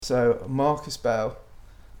So Marcus Bell,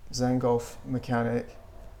 Zen Golf Mechanic,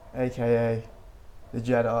 aka the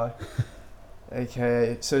Jedi,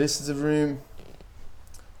 aka. So this is a room.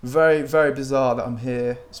 Very, very bizarre that I'm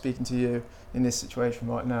here speaking to you in this situation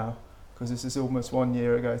right now, because this is almost 1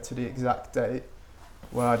 year ago to the exact date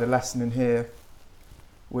where I had a lesson in here,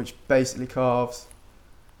 which basically carved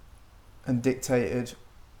and dictated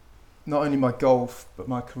not only my golf but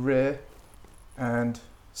my career and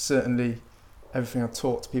certainly everything I've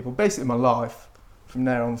taught to people, basically my life from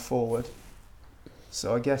there on forward.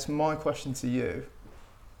 So I guess my question to you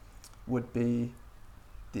would be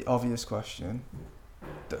the obvious question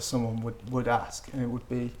that someone would ask, and it would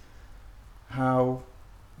be, how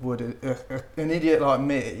would an idiot like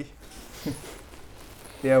me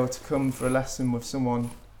be able to come for a lesson with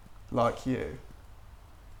someone like you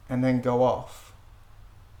and then go off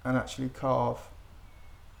and actually carve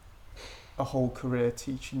a whole career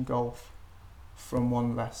teaching golf from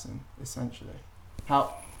one lesson, essentially?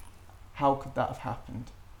 How could that have happened?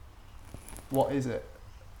 What is it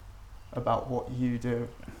about what you do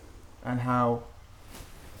and how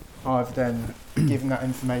I've then given that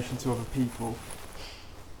information to other people?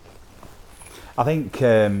 I think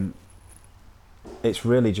it's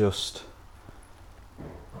really just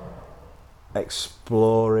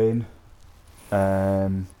exploring,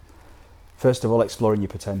 first of all exploring your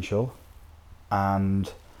potential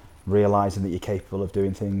and realising that you're capable of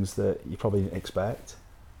doing things that you probably didn't expect.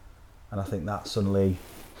 And I think that suddenly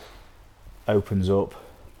opens up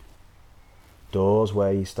doors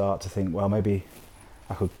where you start to think, well, maybe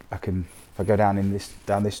I can if I go down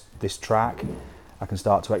this track, I can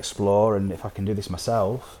start to explore, and if I can do this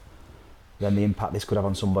myself, then the impact this could have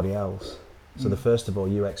on somebody else. So first of all,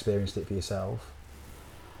 you experienced it for yourself,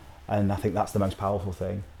 and I think that's the most powerful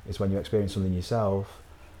thing, is when you experience something yourself,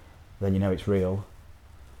 then you know it's real,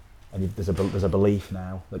 and there's a belief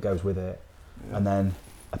now that goes with it, and then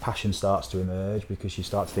a passion starts to emerge because you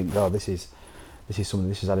start to think, oh, this is something,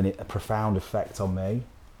 this has had a profound effect on me.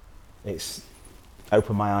 It's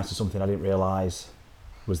opened my eyes to something I didn't realise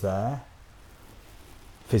was there,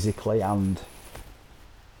 physically and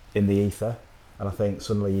in the ether. And I think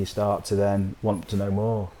suddenly you start to then want to know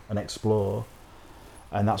more and explore,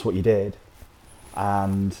 and that's what you did,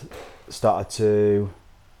 and started to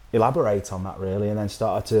elaborate on that really, and then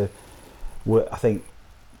started to work. I think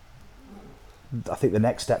the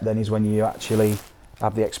next step then is when you actually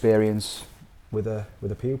have the experience with a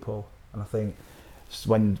pupil, and I think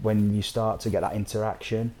when you start to get that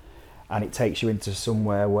interaction, and it takes you into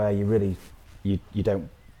somewhere where you really you don't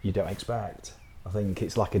expect. I think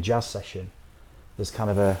it's like a jazz session. There's kind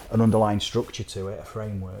of an underlying structure to it, a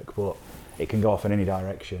framework, but it can go off in any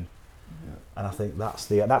direction. Yeah. And I think that's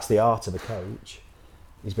the art of a coach,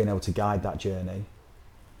 is being able to guide that journey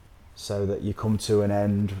so that you come to an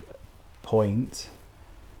end point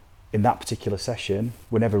in that particular session.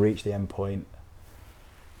 We never reach the end point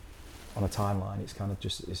on a timeline. It's kind of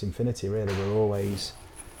it's infinity really. We're always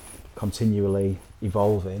continually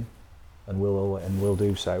evolving, and we'll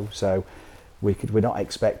do so. So we're not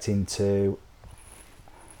expecting to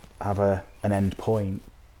have an end point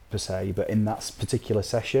per se, but in that particular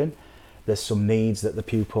session there's some needs that the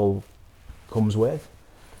pupil comes with.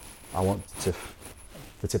 I want to,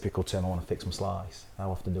 the typical term, I want to fix my slice.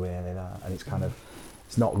 How often do we hear that? And it's kind of,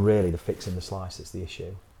 it's not really the fixing the slice that's the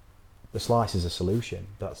issue. The slice is a solution.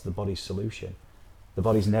 That's the body's solution. The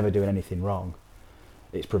body's never doing anything wrong.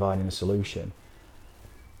 It's providing a solution.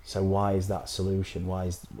 So why is that solution?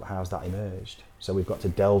 How's that emerged? So we've got to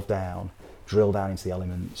delve down, drill down into the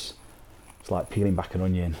elements. It's like peeling back an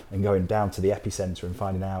onion and going down to the epicenter and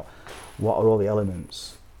finding out what are all the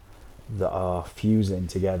elements that are fusing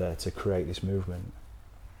together to create this movement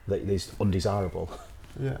that is undesirable.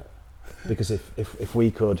 Yeah. Because if we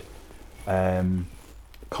could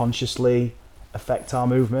consciously affect our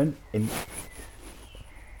movement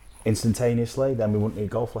instantaneously, then we wouldn't need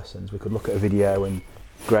golf lessons. We could look at a video and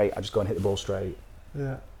great, I just go and hit the ball straight.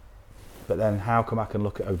 Yeah. But then how come I can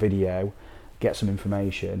look at a video, get some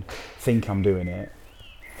information, think I'm doing it,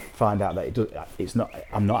 find out that it's not,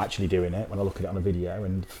 I'm not actually doing it when I look at it on a video,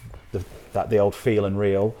 and the old feel and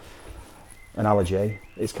real analogy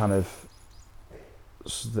is kind of,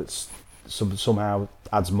 that's somehow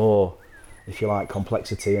adds more, if you like,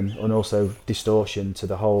 complexity and also distortion to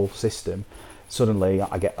the whole system. Suddenly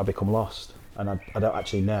I become lost, and I don't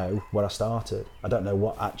actually know where I started. I don't know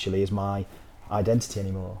what actually is my identity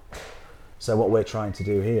anymore. So what we're trying to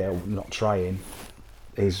do here, not trying,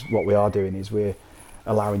 is what we are doing is we're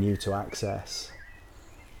allowing you to access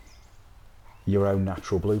your own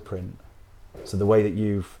natural blueprint. So the way that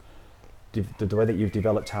you've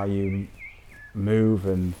developed how you move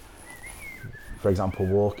and, for example,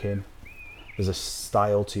 walking, there's a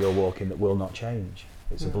style to your walking that will not change.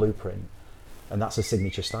 It's a blueprint, and that's a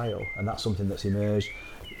signature style, and that's something that's emerged.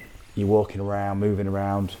 You're walking around, moving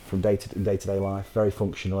around from day-to-day life very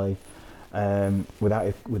functionally,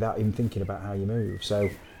 without even thinking about how you move. So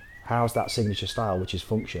how's that signature style, which is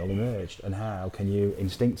functional, emerged, and how can you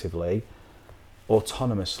instinctively,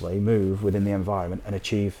 autonomously move within the environment and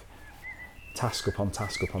achieve task upon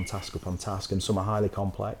task upon task upon task, and some are highly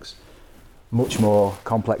complex, much more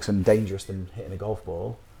complex and dangerous than hitting a golf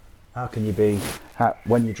ball. How can you be,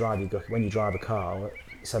 when you drive a car at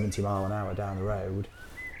 70 mile an hour down the road,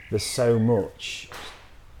 there's so much,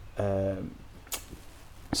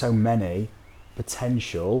 so many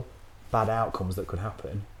potential bad outcomes that could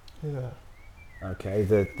happen. Yeah. Okay,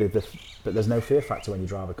 but there's no fear factor when you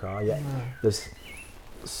drive a car, yet there's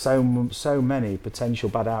so many potential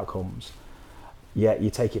bad outcomes, yet you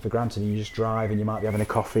take it for granted and you just drive, and you might be having a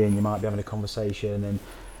coffee and you might be having a conversation,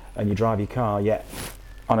 and you drive your car, yet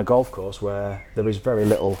on a golf course where there is very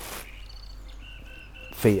little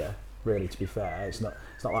fear, really, to be fair. It's not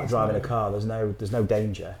like driving a car. There's no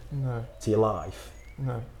danger to your life.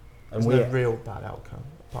 No. And there's no real bad outcome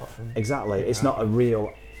apart from exactly. It's not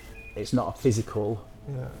a physical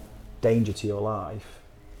danger to your life.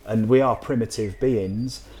 And we are primitive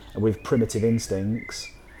beings with primitive instincts,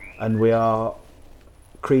 and we are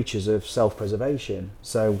creatures of self-preservation.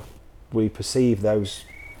 So we perceive those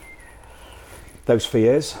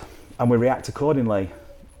fears and we react accordingly.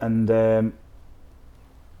 And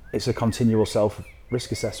it's a continual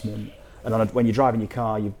self-risk assessment. And when you're driving your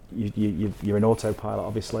car, you're in autopilot,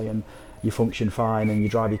 obviously, and you function fine, and you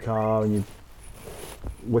drive your car and you're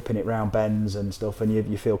whipping it round bends and stuff, and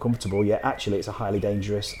you feel comfortable, yet actually it's a highly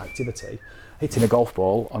dangerous activity. Hitting a golf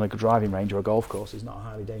ball on a driving range or a golf course is not a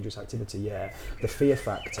highly dangerous activity. Yeah, the fear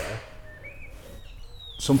factor,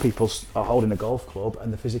 some people are holding a golf club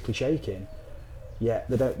and they're physically shaking, yet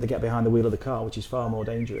they get behind the wheel of the car, which is far more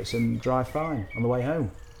dangerous, and drive fine on the way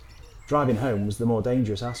home. Driving home was the more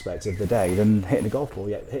dangerous aspect of the day than hitting a golf ball,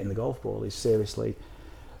 yet hitting the golf ball is seriously,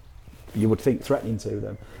 you would think, threatening to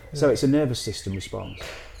them. So it's a nervous system response,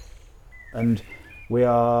 and we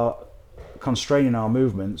are constraining our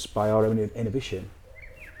movements by our own inhibition.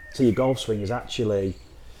 So your golf swing is actually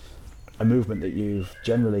a movement that you've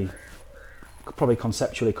generally probably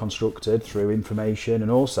conceptually constructed through information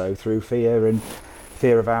and also through fear and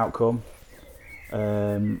fear of outcome,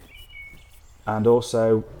 and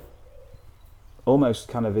also almost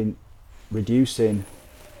kind of in reducing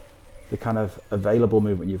the kind of available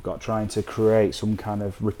movement you've got, trying to create some kind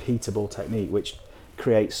of repeatable technique which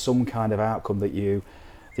creates some kind of outcome that you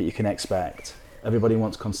can expect. Everybody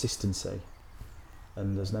wants consistency,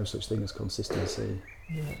 and there's no such thing as consistency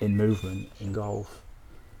in movement in golf.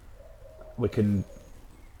 We can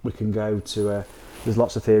go to there's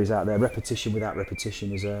lots of theories out there. Repetition without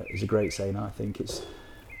repetition is a great saying. I think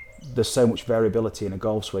there's so much variability in a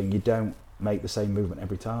golf swing. You don't make the same movement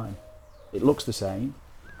every time. It looks the same,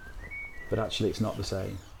 but actually it's not the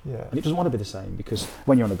same. Yeah. And it doesn't want to be the same, because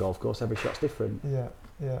when you're on a golf course, every shot's different. Yeah.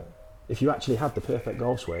 Yeah. If you actually had the perfect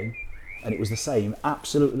golf swing and it was the same,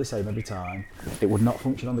 absolutely the same every time, it would not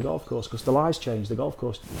function on the golf course, because the lies change, the golf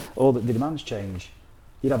course, all the demands change.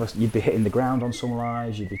 You'd be hitting the ground on some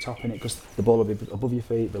lies, you'd be topping it because the ball would be above your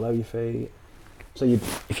feet, below your feet. So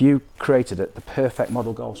if you created the perfect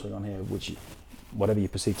model golf swing on here, whatever you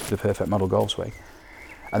perceive to be the perfect model golf swing,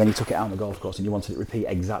 and then you took it out on the golf course and you wanted it to repeat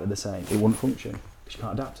exactly the same, it wouldn't function because you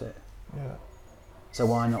can't adapt it. Yeah. So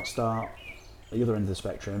why not start at the other end of the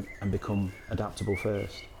spectrum and become adaptable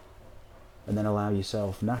first, and then allow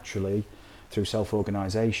yourself naturally, through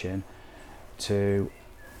self-organisation, to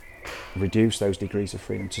reduce those degrees of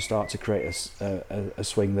freedom, to start to create a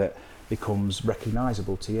swing that becomes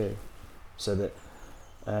recognisable to you, so that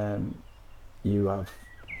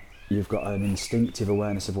you've got an instinctive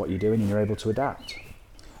awareness of what you're doing and you're able to adapt.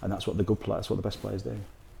 And that's what that's what the best players do.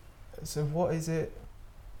 So what is it,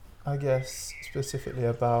 I guess, specifically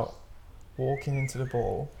about walking into the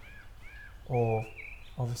ball, or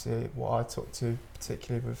obviously what I took to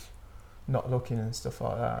particularly with not looking and stuff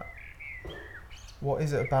like that, what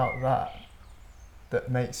is it about that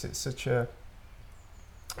makes it such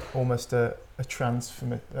almost a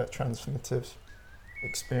transformative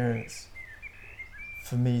experience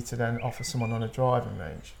for me to then offer someone on a driving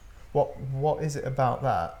range? What is it about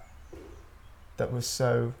that was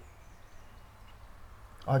so,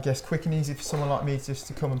 I guess, quick and easy for someone like me just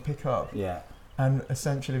to come and pick up and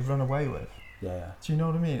essentially run away with? Yeah. Do you know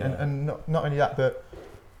what I mean? Yeah. And not only that, but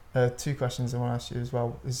two questions I want to ask you as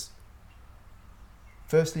well is,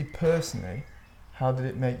 firstly, personally, how did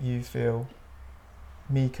it make you feel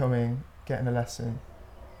me coming, getting a lesson,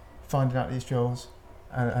 finding out these drills,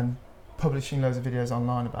 and publishing loads of videos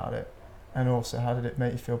online about it? And also, how did it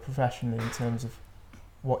make you feel professionally in terms of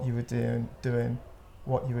what you were doing,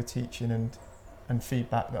 what you were teaching, and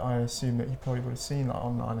feedback that I assume that you probably would have seen like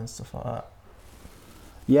online and stuff like that?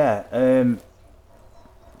 Yeah,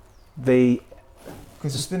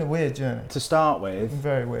 Because it's been a weird journey. to start with,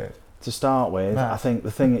 Very weird. I think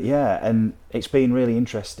the thing, and it's been really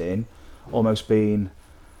interesting, almost being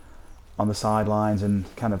on the sidelines and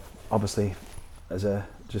kind of obviously as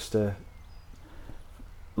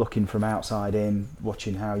looking from outside in,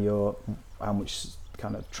 watching how much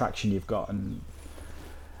kind of traction you've got and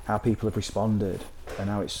how people have responded and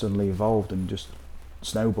how it's suddenly evolved and just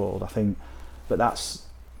snowballed. I think, but that's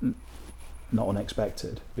not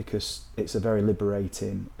unexpected because it's a very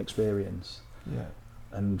liberating experience. Yeah.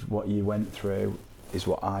 And what you went through is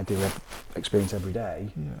what I experience every day.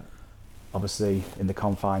 Yeah. Obviously, in the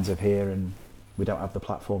confines of here, and we don't have the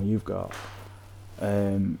platform you've got.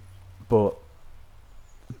 But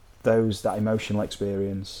that emotional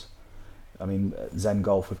experience. I mean, Zen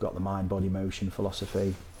Golf have got the mind, body, motion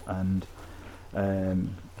philosophy, and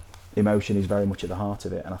emotion is very much at the heart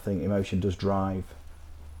of it. And I think emotion does drive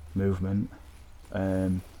movement.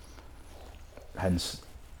 Hence,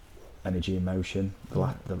 energy in motion, the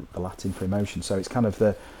Latin for emotion. So it's kind of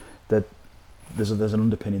there's an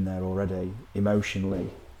underpinning there already emotionally.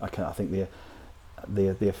 I think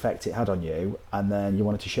the effect it had on you, and then you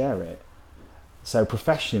wanted to share it. So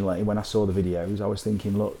professionally, when I saw the videos, I was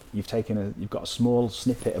thinking, look, you've got a small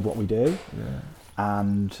snippet of what we do,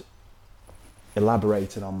 and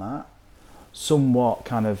elaborated on that, somewhat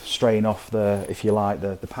kind of straying off if you like,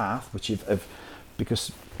 the path,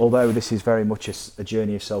 because although this is very much a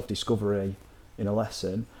journey of self-discovery in a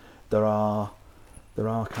lesson, there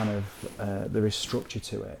is structure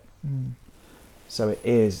to it. So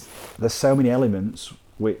there's so many elements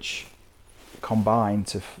which combine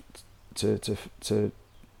to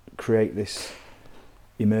create this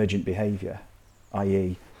emergent behaviour,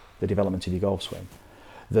 i.e. the development of your golf swing,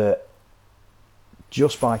 that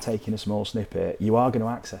just by taking a small snippet, you are going to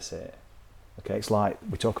access it. Okay, it's like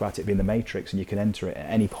we talk about it being the matrix, and you can enter it at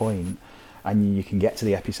any point and you can get to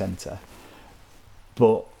the epicenter,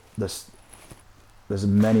 but there's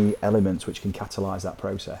many elements which can catalyse that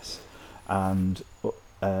process, and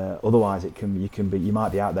otherwise you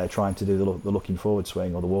might be out there trying to do the looking forward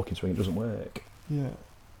swing or the walking swing, it doesn't work. Yeah.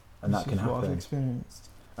 And that can happen. What I've experienced.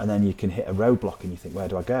 And then you can hit a roadblock and you think, where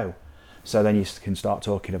do I go? So then you can start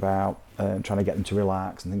talking about trying to get them to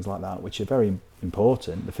relax and things like that, which are very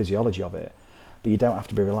important, the physiology of it. But you don't have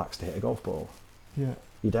to be relaxed to hit a golf ball. Yeah.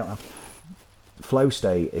 You don't have. Flow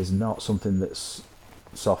state is not something that's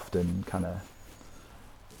soft and kind of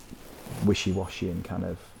wishy-washy and kind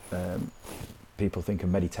of. People think of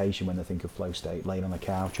meditation when they think of flow state, laying on the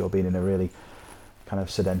couch or being in a really kind of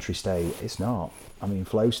sedentary state. It's not. I mean,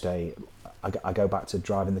 flow state. I go back to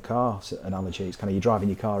driving the car analogy. It's kind of you're driving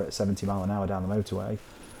your car at 70 mile an hour down the motorway,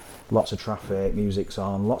 lots of traffic, music's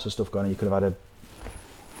on, lots of stuff going on. You could have had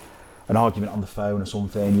an argument on the phone or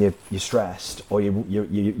something. You're stressed, or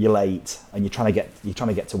you're late, and you're trying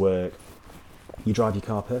to get to work. You drive your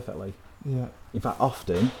car perfectly. Yeah. In fact,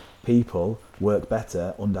 often people work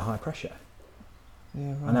better under high pressure.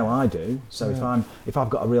 Yeah. Right. I know I do. So if I've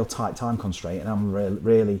got a real tight time constraint and I'm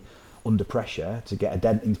really under pressure to get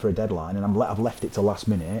in for a deadline, and I've left it till last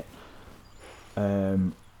minute,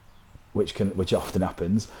 which often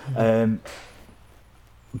happens.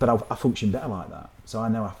 But I function better like that. So I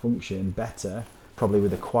know I function better, probably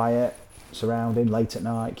with a quiet surrounding, late at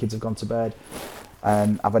night, kids have gone to bed,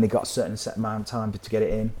 and I've only got a certain set amount of time to get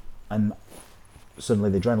it in, and suddenly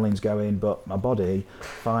the adrenaline's going, but my body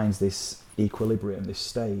finds this equilibrium, this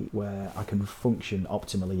state where I can function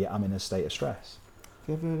optimally, yet I'm in a state of stress.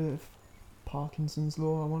 Have you ever heard of Parkinson's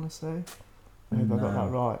law, I want to say? I hope I got that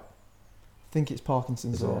right. I think it's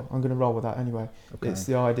Parkinson's law. I'm going to roll with that anyway. Okay. It's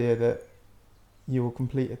the idea that you will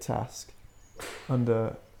complete a task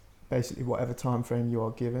under basically whatever time frame you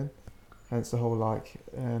are given. Hence the whole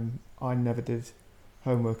I never did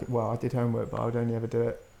homework. Well, I did homework, but I would only ever do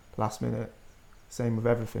it last minute. Same with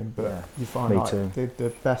everything. But you find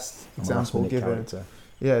the best example given.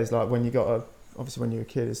 Yeah, it's like when you got obviously when you're a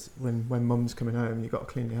kid, is when mum's coming home, you've got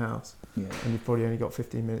to clean your house, and you've probably only got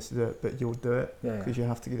 15 minutes to do it, but you'll do it because you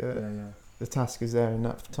have to do it. Yeah. The task is there in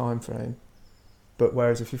that time frame. But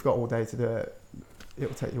whereas if you've got all day to do it,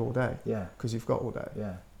 it'll take you all day. Yeah. Because you've got all day.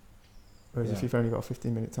 Yeah. Whereas if you've only got a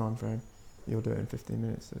 15-minute time frame, you'll do it in 15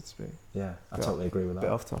 minutes, so to speak. Yeah, I totally agree with that. Bit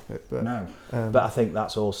off topic, but no. But I think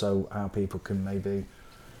that's also how people can maybe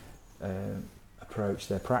approach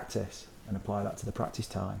their practice. and apply that to the practice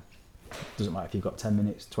time. Doesn't matter if you've got 10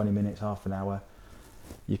 minutes, 20 minutes, half an hour.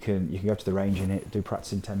 You can go to the range in it, do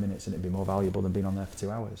practice in 10 minutes, and it'd be more valuable than being on there for 2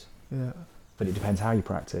 hours. Yeah. But it depends how you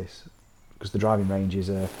practice, because the driving range is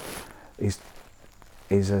a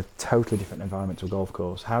totally different environment to a golf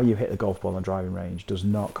course. How you hit the golf ball on a driving range does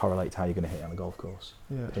not correlate to how you're going to hit it on a golf course.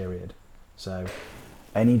 Yeah. Period. So,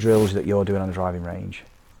 any drills that you're doing on a driving range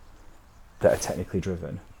that are technically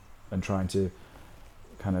driven and trying to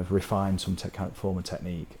kind of refine some kind of form of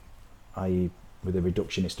technique, i.e. with a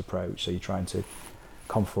reductionist approach, so you're trying to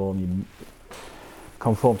conform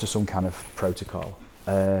to some kind of protocol.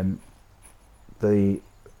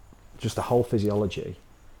 Just the whole physiology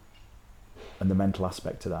and the mental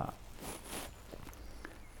aspect to that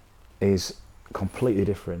is completely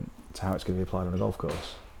different to how it's going to be applied on a golf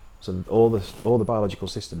course. So all the biological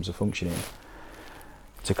systems are functioning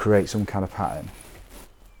to create some kind of pattern,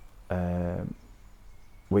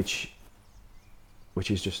 which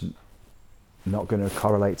is just not going to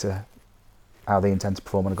correlate to how they intend to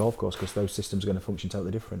perform on a golf course, because those systems are going to function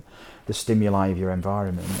totally different. The stimuli of your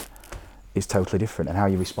environment is totally different, and how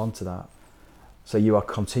you respond to that. So you are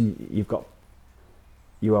continually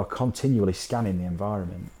scanning the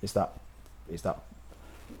environment. It's that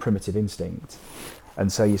primitive instinct,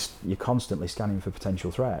 and so you're constantly scanning for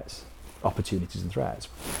potential threats, opportunities and threats.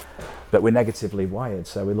 But we're negatively wired,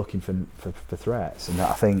 so we're looking for threats, and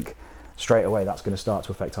I think straight away that's going to start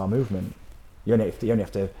to affect our movement. You only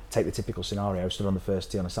have to take the typical scenario: stood on the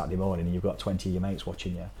first tee on a Saturday morning, and you've got 20 of your mates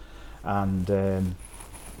watching you, and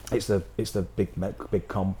it's the big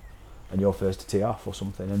comp, and you're first to tee off or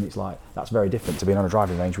something, and it's like, that's very different to being on a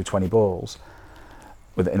driving range with 20 balls,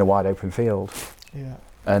 in a wide open field. Yeah.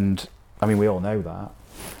 And I mean, we all know that.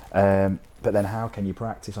 But then, how can you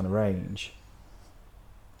practice on a range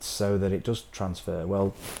so that it does transfer?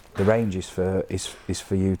 Well, the range is for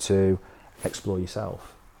you to explore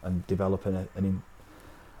yourself and develop a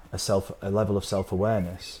level of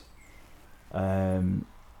self-awareness,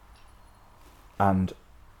 and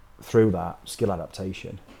through that, skill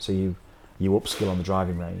adaptation. So you upskill on the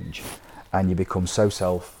driving range, and you become so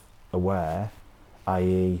self-aware,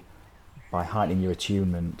 i.e. by heightening your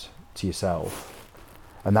attunement to yourself.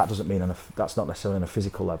 And that doesn't mean that's not necessarily on a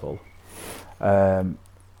physical level, that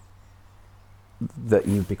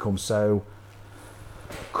you become so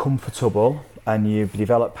comfortable and you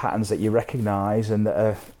develop patterns that you recognise, and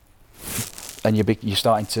you're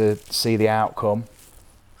starting to see the outcome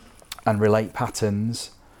and relate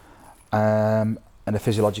patterns, and a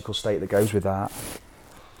physiological state that goes with that.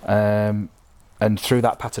 And through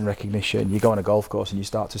that pattern recognition, you go on a golf course and you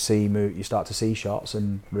start to see shots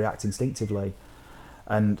and react instinctively,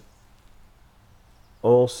 and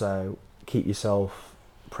also keep yourself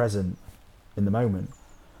present in the moment.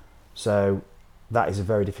 So that is a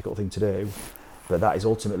very difficult thing to do, but that is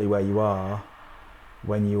ultimately where you are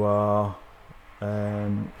when you are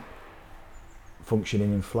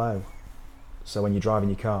functioning in flow. So when you're driving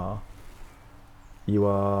your car,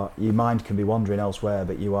 your mind can be wandering elsewhere,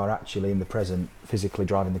 but you are actually in the present, physically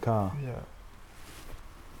driving the car. Yeah.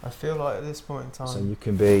 I feel like at this point in time. So you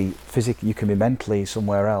can be mentally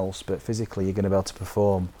somewhere else, but physically you're going to be able to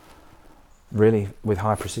perform really with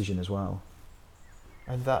high precision as well.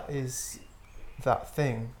 And that is that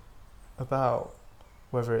thing about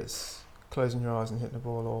whether it's closing your eyes and hitting the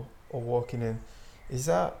ball or walking in, is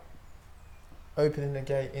that opening the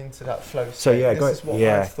gate into that flow state? So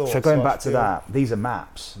yeah, so going back to that, these are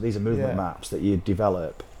maps, these are movement maps that you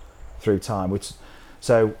develop through time.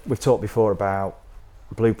 So we've talked before about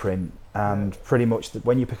blueprint, and pretty much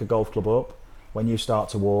when you pick a golf club up, when you start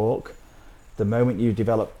to walk, the moment you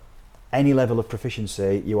develop any level of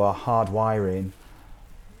proficiency, you are hardwiring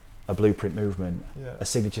a blueprint movement, a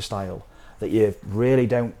signature style that you really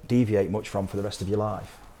don't deviate much from for the rest of your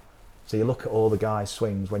life. So you look at all the guys'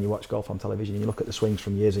 swings when you watch golf on television, and you look at the swings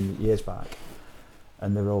from years and years back,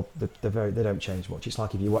 and they don't change much. It's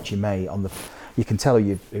like if you watch your mate you can tell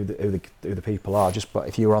who the people are just. But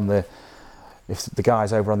if the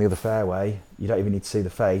guy's over on the other fairway, you don't even need to see the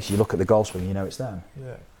face. You look at the golf swing, you know it's them.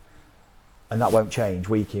 Yeah. And that won't change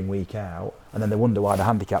week in, week out. And then they wonder why the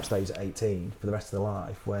handicap stays at 18 for the rest of their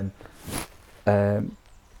life when the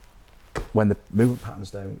movement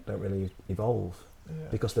patterns don't really evolve. Yeah.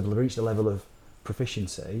 Because they've reached a level of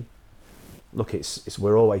proficiency. Look,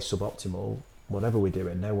 we're always suboptimal. Whatever we're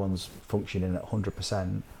doing, no one's functioning at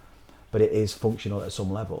 100%, but it is functional at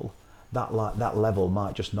some level. That level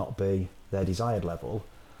might just not be their desired level,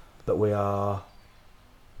 but we are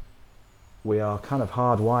kind of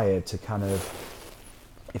hardwired to kind of,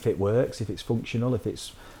 if it works, if it's functional, if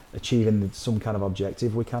it's achieving some kind of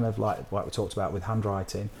objective, we kind of like we talked about with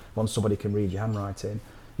handwriting. Once somebody can read your handwriting,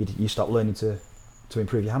 you stop learning to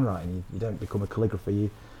improve your handwriting. You don't become a calligrapher.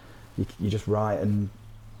 You just write, and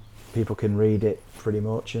people can read it pretty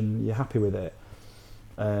much, and you're happy with it.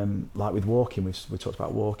 Like with walking, we talked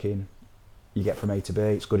about walking. You get from A to B,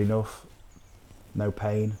 it's good enough, no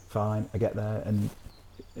pain, fine. I get there, and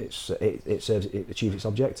it achieves its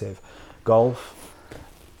objective. Golf,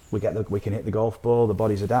 we can hit the golf ball. The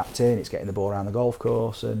body's adapting. It's getting the ball around the golf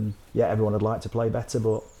course, and yeah, everyone would like to play better,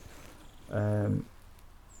 but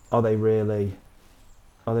are they really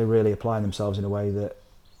applying themselves in a way that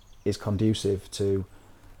is conducive to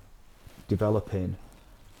developing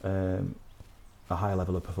a high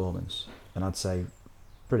level of performance? And I'd say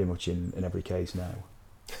pretty much in every case now.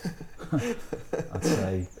 I'd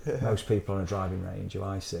say most people on a driving range who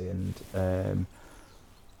I see, and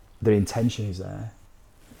their intention is there.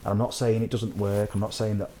 And I'm not saying it doesn't work. I'm not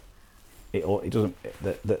saying that it doesn't,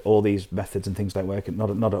 that all these methods and things don't work. Not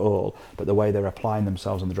at all. But the way they're applying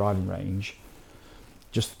themselves on the driving range,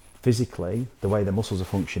 just physically, the way the muscles are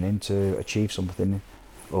functioning to achieve something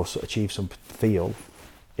or achieve some feel,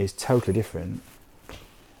 is totally different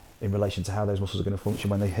in relation to how those muscles are going to function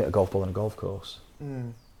when they hit a golf ball on a golf course.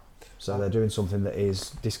 So they're doing something that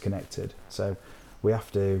is disconnected. So we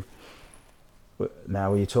have to,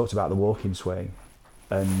 now you talked about the walking swing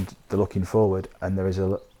and the looking forward, and there is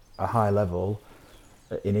a high level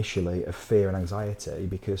initially of fear and anxiety,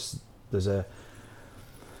 because there's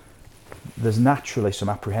naturally some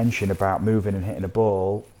apprehension about moving and hitting a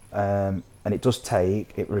ball, and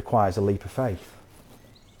it requires a leap of faith.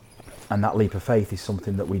 And that leap of faith is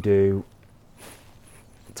something that we do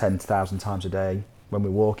 10,000 times a day. When we're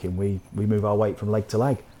walking, we move our weight from leg to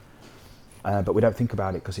leg, but we don't think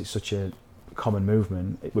about it because it's such a common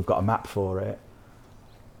movement. We've got a map for it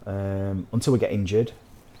until we get injured.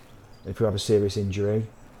 If we have a serious injury,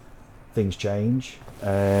 things change.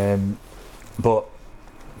 But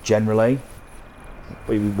generally,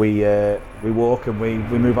 we walk and we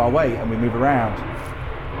move our weight and we move around.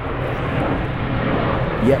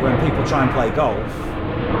 Yet when people try and play golf,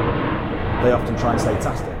 they often try and stay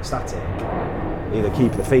static. Either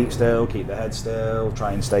keep the feet still, keep the head still,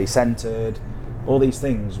 try and stay centered. All these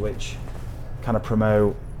things which kind of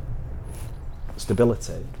promote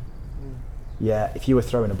stability. Yeah, if you were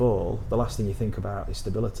throwing a ball, the last thing you think about is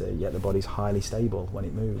stability, yet the body's highly stable when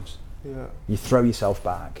it moves. Yeah. You throw yourself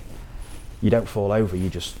back, you don't fall over,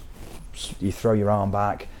 you throw your arm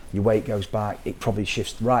back, your weight goes back, it probably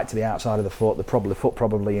shifts right to the outside of the foot, the foot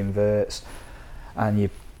probably inverts, and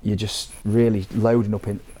you're just really loading up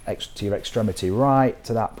to your extremity right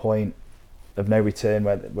to that point of no return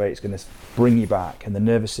where it's going to bring you back, and the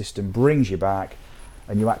nervous system brings you back,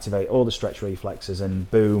 and you activate all the stretch reflexes,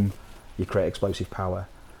 and boom, you create explosive power.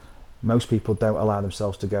 Most people don't allow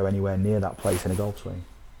themselves to go anywhere near that place in a golf swing.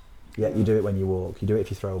 Yet you do it when you walk, you do it if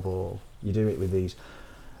you throw a ball, you do it with these,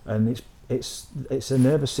 and it's a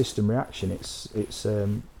nervous system reaction. It's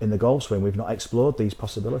in the golf swing we've not explored these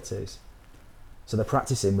possibilities. So they're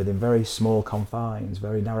practicing within very small confines,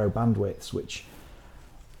 very narrow bandwidths, which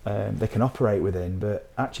they can operate within,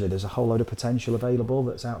 but actually there's a whole load of potential available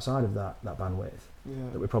that's outside of that bandwidth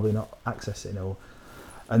that we're probably not accessing,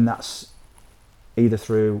 and that's either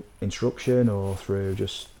through instruction or through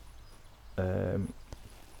just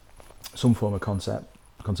some form of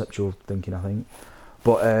conceptual thinking, I think.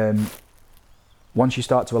 But once you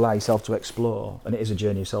start to allow yourself to explore, and it is a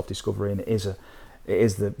journey of self-discovery, and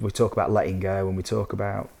we talk about letting go, and we talk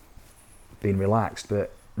about being relaxed,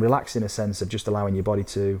 but relaxed in a sense of just allowing your body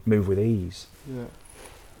to move with ease,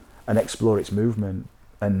 and explore its movement,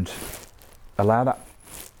 and allow that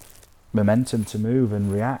momentum to move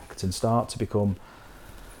and react and start to become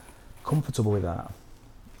comfortable with that.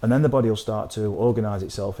 And then the body will start to organise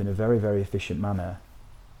itself in a very, very efficient manner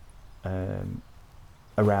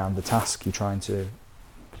around the task you're trying to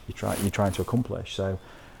accomplish. So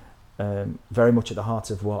very much at the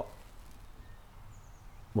heart of what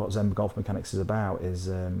Zen golf mechanics is about is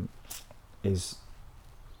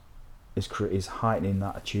heightening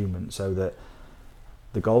that attunement, so that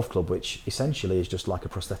the golf club, which essentially is just like a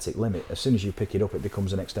prosthetic limb, as soon as you pick it up, it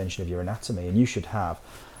becomes an extension of your anatomy, and you should have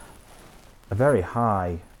a very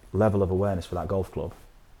high level of awareness for that golf club.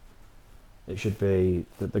 It should be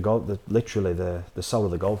literally the sole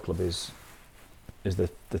of the golf club is the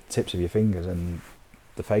tips of your fingers, and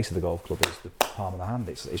the face of the golf club is the palm of the hand.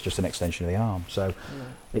 It's just an extension of the arm. So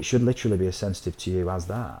it should literally be as sensitive to you as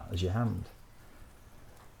your hand.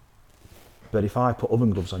 But if I put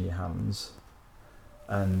oven gloves on your hands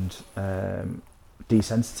and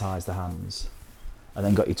desensitise the hands, and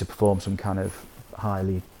then got you to perform some kind of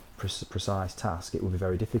highly precise task, it would be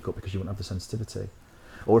very difficult because you wouldn't have the sensitivity.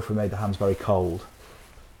 Or if we made the hands very cold.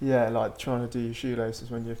 Yeah, like trying to do your shoelaces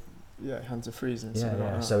when your hands are freezing. Yeah, Like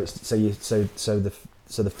that. So it's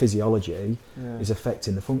so the physiology Yeah. is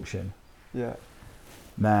affecting the function. Yeah.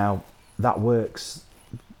 Now that works.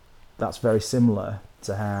 That's very similar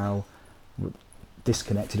to how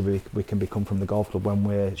disconnected we can become from the golf club when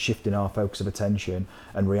we're shifting our focus of attention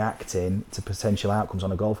and reacting to potential outcomes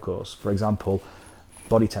on a golf course. For example,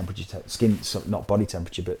 body temperature, not body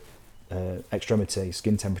temperature, but extremity,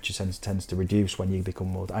 skin temperature tends to reduce when you become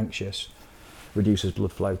more anxious, reduces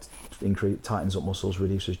blood flow, tightens up muscles,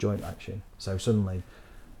 reduces joint action. So suddenly,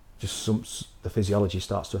 the physiology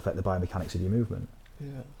starts to affect the biomechanics of your movement.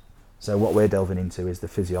 Yeah. So what we're delving into is the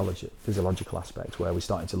physiological aspect, where we're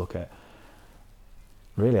starting to look at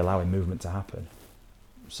really allowing movement to happen.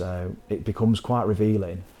 So it becomes quite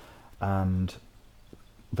revealing and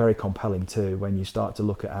very compelling too when you start to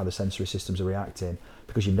look at how the sensory systems are reacting,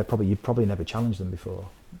 because you've probably never challenged them before.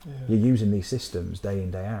 Yeah. You're using these systems day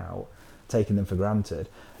in, day out, taking them for granted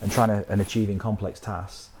and achieving complex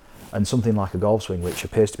tasks, and something like a golf swing, which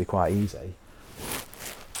appears to be quite easy,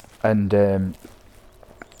 and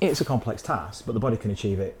it's a complex task, but the body can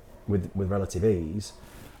achieve it with relative ease,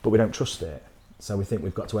 but we don't trust it. So we think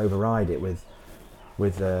we've got to override it with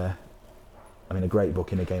a great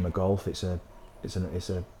book in a game of golf. It's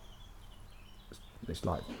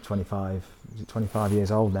like 25 years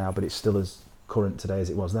old now, but it's still as current today as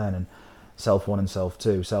it was then. And Self 1 and Self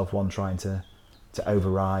 2. Self 1 trying to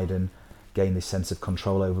override and gain this sense of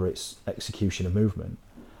control over its execution of movement.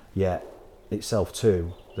 Yet it's Self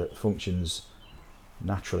 2 that functions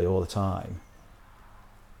naturally all the time,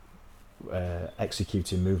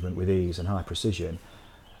 executing movement with ease and high precision,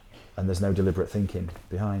 and there's no deliberate thinking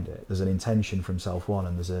behind it. There's an intention from Self 1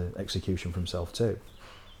 and there's an execution from Self 2.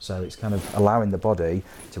 So it's kind of allowing the body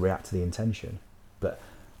to react to the intention. But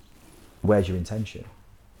where's your intention?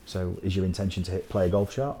 So is your intention to play a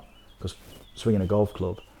golf shot? Because swinging a golf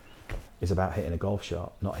club is about hitting a golf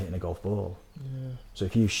shot, not hitting a golf ball. Yeah. So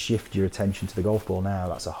if you shift your attention to the golf ball now,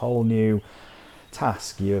 that's a whole new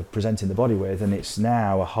task you're presenting the body with, and it's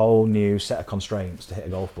now a whole new set of constraints to hit a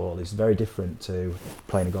golf ball. It's very different to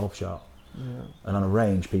playing a golf shot. Yeah. And on a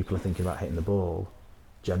range, people are thinking about hitting the ball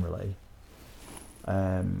generally,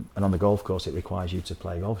 and on the golf course it requires you to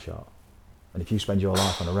play a golf shot. And if you spend your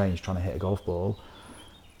life on a range trying to hit a golf ball,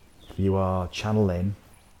 you are channeling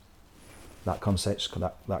that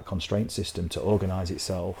constraint system to organise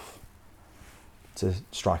itself to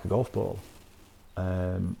strike a golf ball.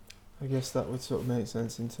 I guess that would sort of make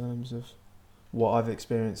sense in terms of what I've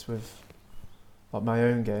experienced with like my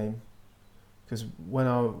own game, because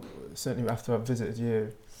certainly after I've visited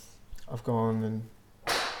you, I've gone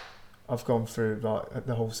through like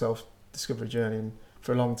the whole self-discovery journey, and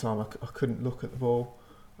for a long time I couldn't look at the ball.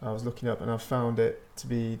 I was looking up, and I've found it to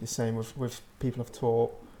be the same with people I've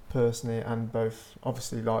taught personally, and both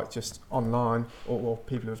obviously like just online or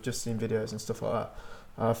people who've just seen videos and stuff like that.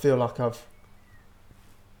 I feel like I've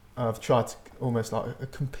tried to almost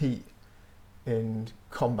like compete in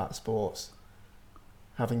combat sports,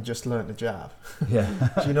 having just learnt the jab. Yeah.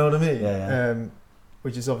 Do you know what I mean? Yeah.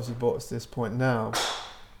 Which has obviously brought us to this point now.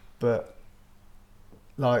 But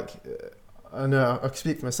like, I know I can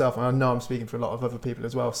speak for myself, and I know I'm speaking for a lot of other people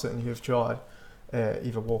as well, certainly who have tried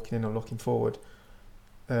either walking in or looking forward.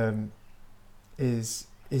 Is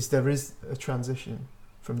there is a transition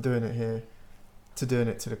from doing it here to doing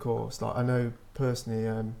it to the course. Like I know personally,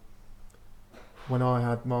 when I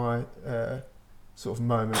had my sort of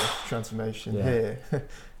moment of transformation here,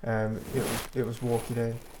 it was walking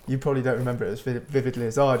in. You probably don't remember it as vividly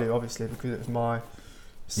as I do, obviously, because it was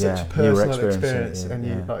such a personal experience, and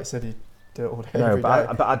you, like I said, you do it all day. Every day.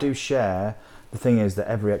 But I do share. The thing is that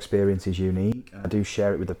every experience is unique. I do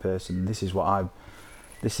share it with the person.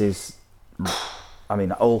 I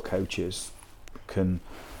mean, all coaches can.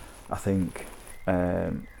 I think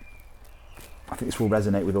this will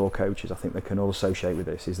resonate with all coaches. I think they can all associate with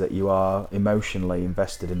this, is that you are emotionally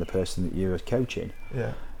invested in the person that you're coaching.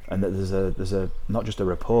 Yeah. And that there's a not just a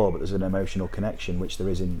rapport, but there's an emotional connection, which there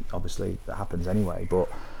is obviously that happens anyway. But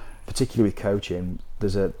particularly with coaching,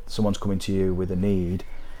 someone's coming to you with a need,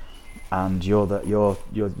 and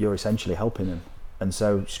you're essentially helping them. And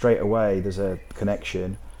so straight away there's a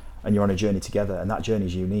connection, and you're on a journey together. And that journey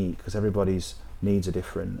is unique because everybody's needs are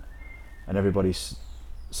different, and everybody's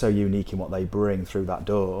so unique in what they bring through that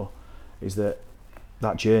door, is that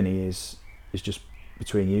journey is just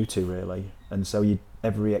between you two really. And so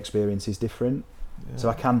every experience is different. Yeah. So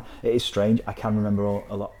it is strange, I can remember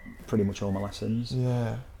pretty much all my lessons.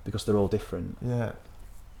 Yeah. Because they're all different. Yeah.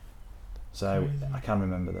 so Crazy. I can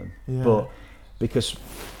remember them. Yeah. But because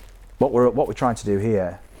what we're trying to do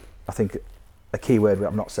here, I think a key word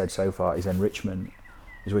I've not said so far is enrichment.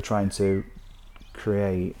 Is we're trying to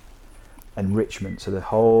create enrichment, so the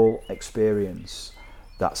whole experience,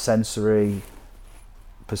 that sensory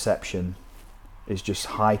perception, is just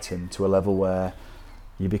heightened to a level where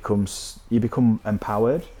you become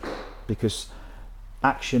empowered, because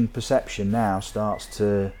action perception now starts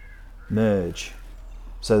to merge.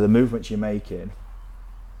 So the movements you're making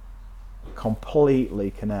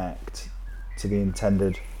completely connect to the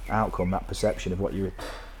intended outcome, that perception of what you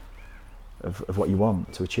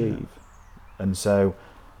want to achieve. Yeah. And so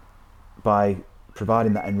by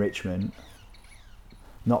providing that enrichment,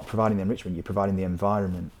 not providing the enrichment, you're providing the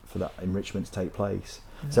environment for that enrichment to take place.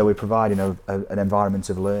 Yeah. So we're providing an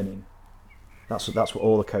environment of learning. That's what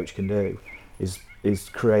all a coach can do, is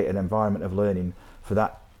create an environment of learning for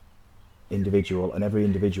that individual, and every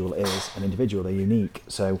individual is an individual, they're unique,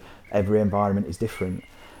 so every environment is different.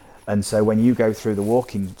 And so when you go through the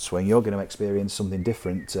walking swing, you're going to experience something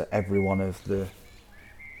different to every one of your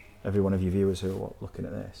viewers who are looking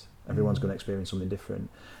at this. Everyone's going to experience something different,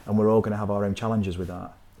 and we're all going to have our own challenges with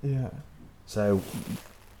that. Yeah. So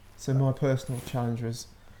my personal challenge was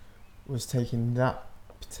taking that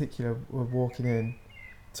particular walking in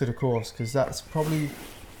to the course, because that's probably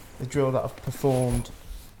the drill that I've performed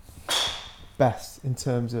best in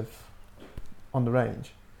terms of on the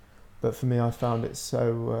range. But for me, I found it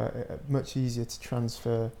so much easier to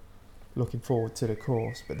transfer looking forward to the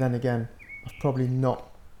course. But then again, I've probably not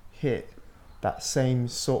hit that same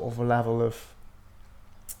sort of a level of,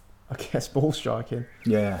 I guess, ball striking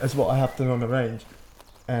as what I have done on the range.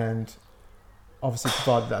 And obviously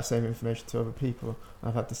provided that same information to other people.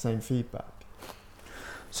 I've had the same feedback.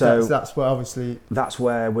 So that's where obviously... That's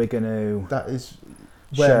where we're going to... That is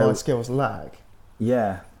where my skills lag.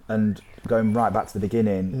 Yeah, and going right back to the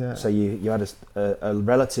beginning, so you had a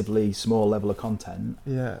relatively small level of content,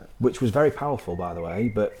 which was very powerful, by the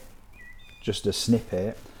way, but just a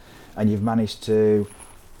snippet, and you've managed to,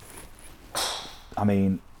 I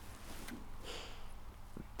mean,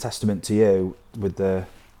 testament to you with the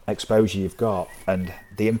exposure you've got and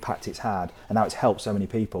the impact it's had, and how it's helped so many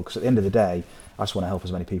people, because at the end of the day, I just want to help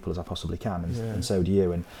as many people as I possibly can, and so do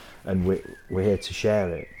you, and we're here to share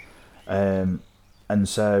it. And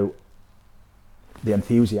so the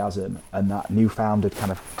enthusiasm and that newfounded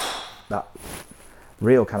kind of, that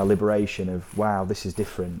real kind of liberation of, wow, this is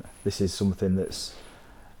different. This is something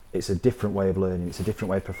it's a different way of learning. It's a different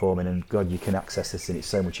way of performing, and God, you can access this and it's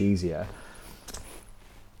so much easier.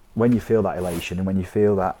 When you feel that elation, and when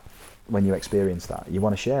you experience that, you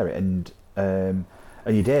want to share it, and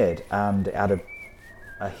you did, and it had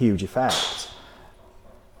a huge effect.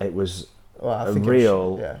 It was... Well, I think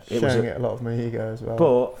sharing it a lot of my ego as well.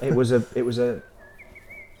 But it was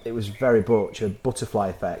very much a butterfly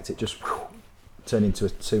effect. It just turned into a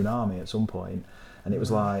tsunami at some point, and it was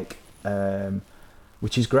like,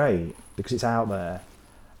 which is great because it's out there.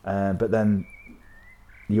 But then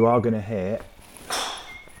you are going to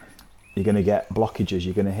you're going to get blockages.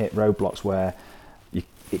 You're going to hit roadblocks where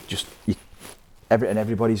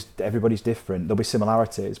everybody's different. There'll be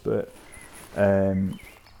similarities, but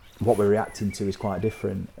what we're reacting to is quite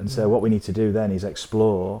different. And so what we need to do then is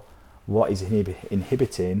explore what is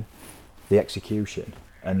inhibiting the execution,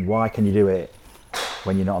 and why can you do it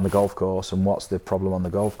when you're not on the golf course, and what's the problem on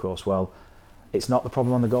the golf course. Well, it's not the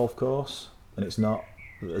problem on the golf course, and it's not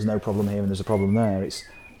there's no problem here and there's a problem there. It's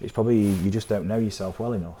probably you just don't know yourself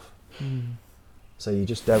well enough. So you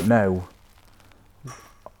just don't know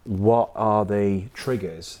what are the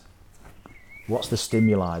triggers, what's the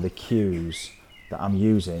stimuli, the cues that I'm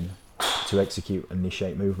using to execute and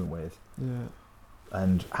initiate movement with.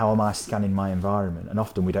 And how am I scanning my environment? And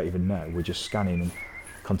often we don't even know. We're just scanning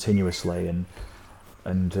continuously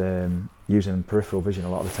and using peripheral vision a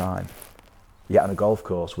lot of the time. Yet on a golf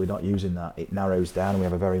course, we're not using that. It narrows down. We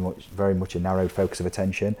have a very much a narrowed focus of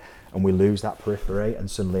attention, and we lose that periphery, and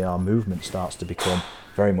suddenly our movement starts to become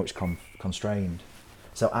very much constrained.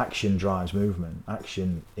 So action drives movement.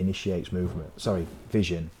 Action initiates movement. Sorry,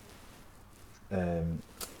 vision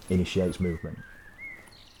initiates movement.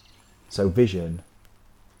 So vision,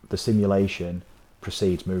 the simulation,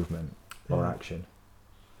 precedes movement or action.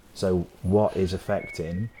 So what is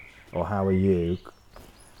affecting, or how are you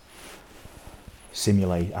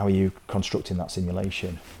constructing that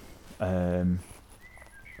simulation?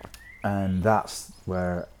 And that's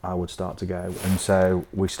where I would start to go. And so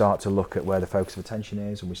we start to look at where the focus of attention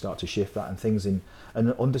is, and we start to shift that and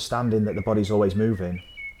understanding that the body's always moving.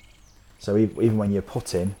 So even when you're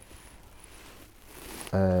putting,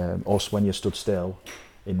 or when you're stood still,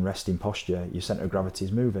 in resting posture, your centre of gravity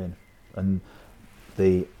is moving, and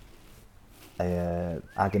the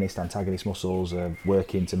agonist, antagonist muscles are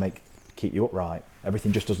working to keep you upright.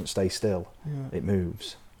 Everything just doesn't stay still. Yeah. It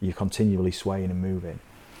moves. You're continually swaying and moving.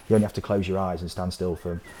 You only have to close your eyes and stand still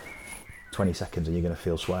for 20 seconds and you're going to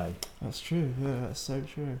feel sway. That's true. Yeah, that's so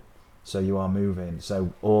true. So you are moving.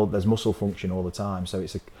 So there's muscle function all the time. So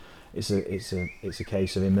it's a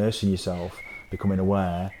case of immersing yourself, becoming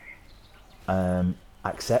aware,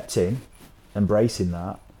 accepting, embracing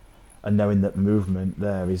that, and knowing that movement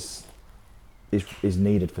there is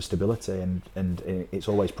needed for stability, and it's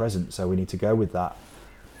always present. So we need to go with that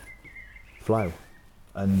flow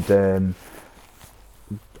and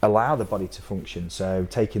allow the body to function. So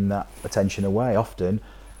taking that attention away, often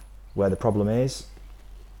where the problem is,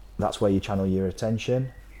 that's where you channel your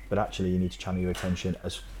attention, but actually you need to channel your attention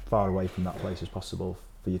as far away from that place as possible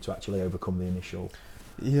for you to actually overcome the initial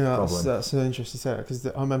problem. That's so interesting to say that, because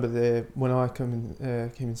I remember when I came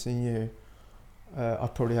and seen you, I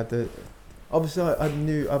probably had obviously I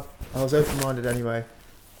knew I was open-minded anyway,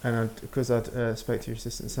 and because I'd spoke to your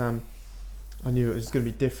assistant Sam, I knew it was going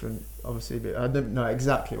to be different, obviously, but I didn't know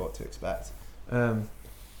exactly what to expect. But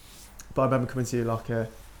I remember coming to you like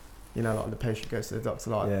like the patient goes to the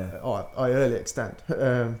doctor I early extend.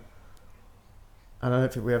 And I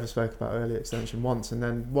don't think we ever spoke about early extension once. And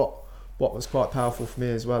then what was quite powerful for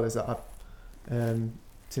me as well is that I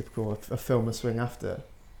film a swing after,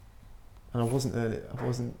 and I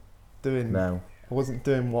wasn't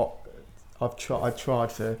doing what I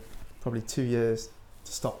tried for probably 2 years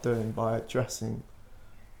to stop doing by addressing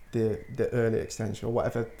the early extension or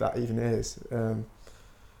whatever that even is,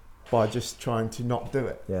 by just trying to not do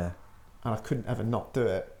it. Yeah. And I couldn't ever not do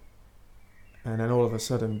it. And then all of a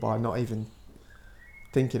sudden, by not even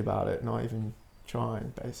thinking about it, not even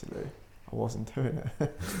trying, basically, I wasn't doing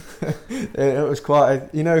it. It was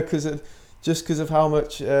quite, because of how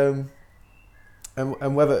much, and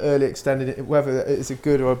whether early extended, whether it's a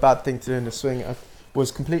good or a bad thing to do in the swing,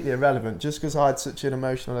 was completely irrelevant. Just because I had such an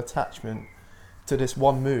emotional attachment to this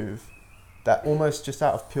one move, that almost just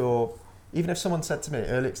out of pure, even if someone said to me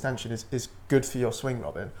early extension is good for your swing,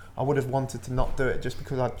 Robin, I would have wanted to not do it just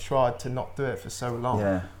because I'd tried to not do it for so long.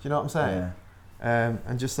 Yeah. Do you know what I'm saying? Yeah.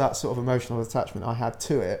 And just that sort of emotional attachment I had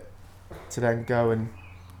to it, to then go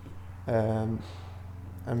and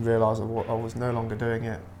realise I was no longer doing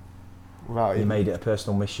it without You made it a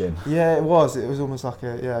personal mission. Yeah, it was. It was almost like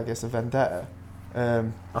I guess a vendetta.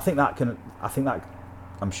 I think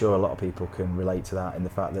I'm sure a lot of people can relate to that, in the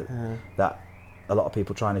fact that a lot of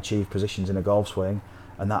people try and achieve positions in a golf swing,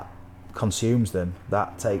 and that consumes them.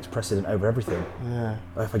 That takes precedent over everything. Yeah.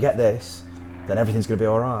 If I get this, then everything's going to be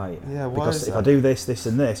all right. Yeah. Why because is if that? I do this, this,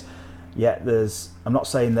 and this, I'm not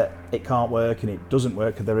saying that it can't work and it doesn't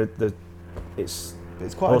work. It's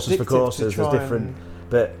quite horses for addictive courses. There's different,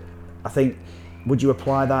 but I think, would you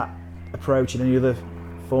apply that approach in any other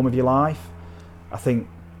form of your life? I think,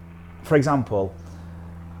 for example,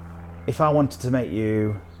 if I wanted to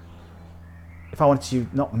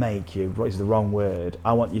not make you, what is the wrong word?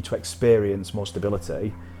 I want you to experience more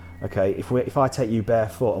stability. Okay, if I take you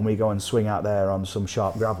barefoot and we go and swing out there on some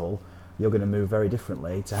sharp gravel, you're going to move very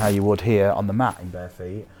differently to how you would here on the mat in bare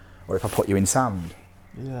feet, or if I put you in sand.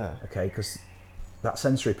 Yeah. Okay, because that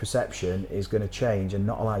sensory perception is going to change and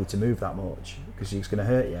not allow you to move that much, because it's going to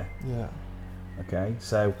hurt you. Yeah. Okay,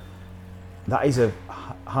 so that is a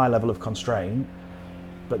high level of constraint,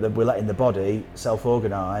 but that we're letting the body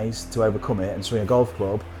self-organise to overcome it and swing a golf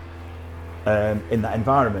club in that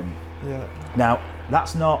environment. Yeah. Now,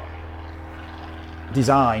 that's not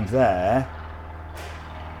designed there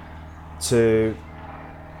to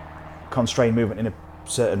constrain movement in a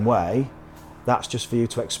certain way. That's just for you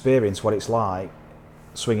to experience what it's like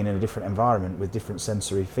swinging in a different environment with different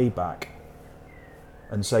sensory feedback.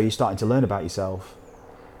 And so you're starting to learn about yourself,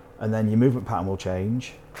 and then your movement pattern will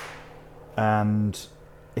change. And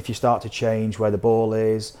if you start to change where the ball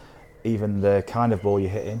is, even the kind of ball you're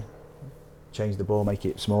hitting, change the ball, make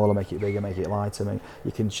it smaller, make it bigger, make it lighter,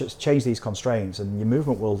 you can just change these constraints and your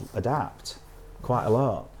movement will adapt quite a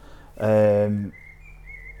lot. And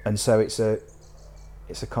so it's a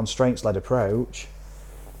constraints-led approach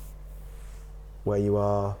where you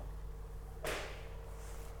are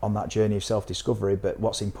on that journey of self-discovery, but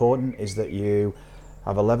what's important is that you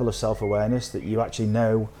have a level of self-awareness that you actually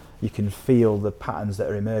know, you can feel the patterns that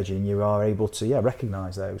are emerging, you are able to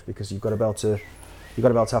recognise those, because you've got to be able to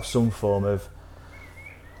have some form of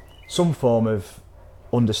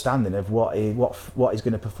understanding of what is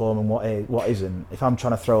going to perform and what isn't. If I'm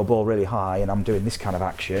trying to throw a ball really high and I'm doing this kind of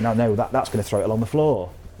action, I know that that's going to throw it along the floor.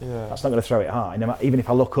 Yeah. That's not going to throw it high. Even if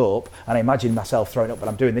I look up and I imagine myself throwing up, but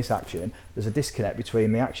I'm doing this action, there's a disconnect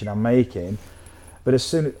between the action I'm making. But as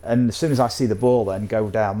soon as I see the ball then go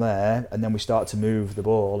down there, and then we start to move the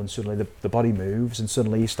ball, and suddenly the body moves, and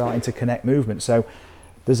suddenly you're starting to connect movement. So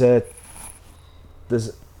there's an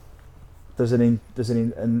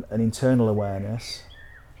internal awareness,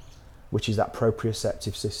 which is that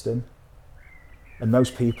proprioceptive system, and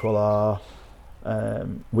most people are.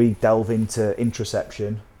 We delve into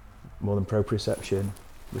interoception more than proprioception,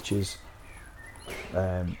 which is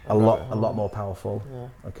a lot more powerful. Yeah.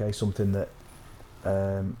 Okay, something that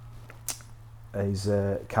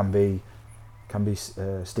can be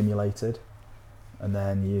stimulated, and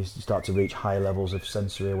then you start to reach higher levels of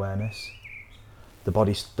sensory awareness. The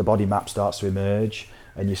body map starts to emerge,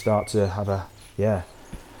 and you start to have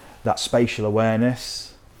that spatial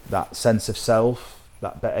awareness, that sense of self,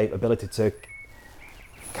 that ability to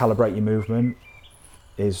calibrate your movement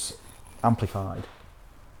is amplified,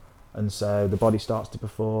 and so the body starts to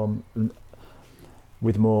perform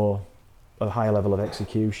with a higher level of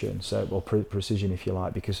execution, or precision, if you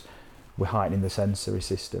like, because we're heightening the sensory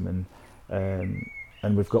system,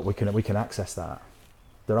 and we can access that.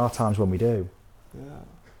 There are times when we do,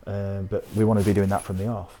 but we want to be doing that from the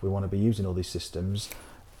off. We want to be using all these systems,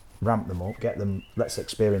 ramp them up, let's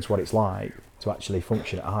experience what it's like to actually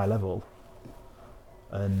function at a high level,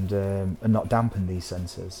 and not dampen these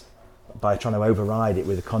senses by trying to override it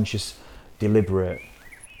with a conscious, deliberate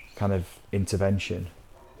kind of intervention.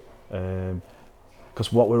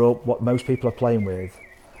 Because what most people are playing with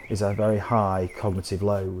is a very high cognitive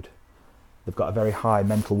load. They've got a very high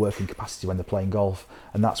mental working capacity when they're playing golf,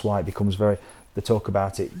 and that's why it becomes they talk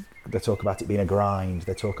about it being a grind.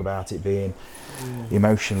 They talk about it being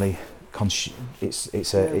emotionally it's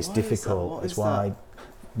difficult. It's why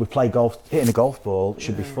we play golf. Hitting a golf ball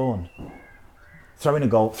should be fun. Throwing a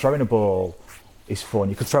ball is fun.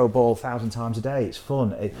 You could throw a ball 1,000 times a day. It's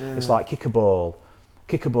fun. It's like kicking.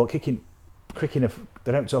 They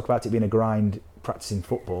don't talk about it being a grind, practicing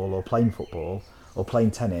football or playing football or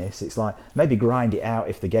playing tennis. It's like maybe grind it out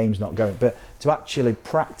if the game's not going, but to actually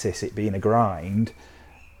practice it being a grind,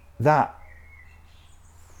 that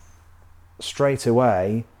straight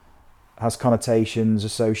away has connotations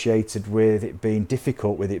associated with it being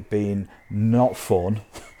difficult, with it being not fun,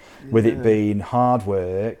 with it being hard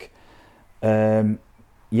work.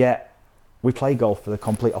 Yet we play golf for the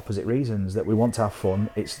complete opposite reasons, that we want to have fun.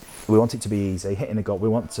 We want it to be easy. Hitting a golf, we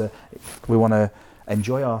want to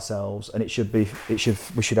enjoy ourselves, and we should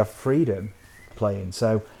have freedom playing.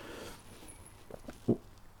 So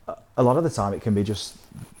a lot of the time it can be just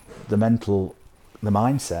the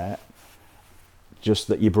mindset just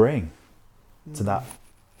that you bring to that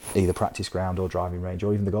either practice ground or driving range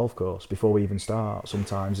or even the golf course before we even start.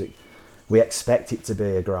 Sometimes we expect it to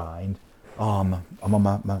be a grind. I'm not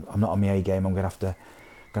on my A game. I'm gonna have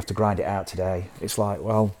to grind it out today. It's like,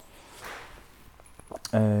 well,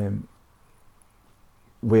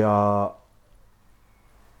 we've got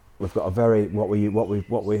a very what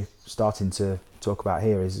we're starting to talk about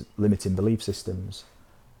here is limiting belief systems,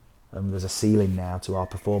 and there's a ceiling now to our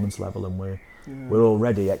performance level, and we're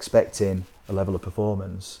already expecting a level of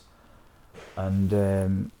performance, and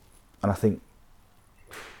I think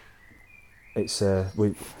it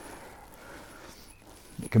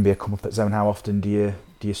can be a comfort zone. How often do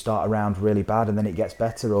you start around really bad and then it gets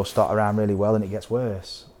better, or start around really well and it gets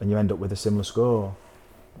worse, and you end up with a similar score?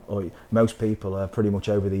 Or most people are pretty much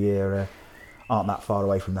over the year aren't that far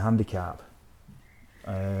away from the handicap.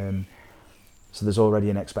 So there's already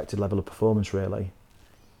an expected level of performance, really,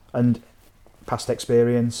 and past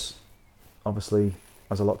experience obviously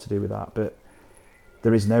has a lot to do with that. But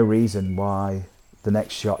there is no reason why the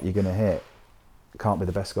next shot you're going to hit can't be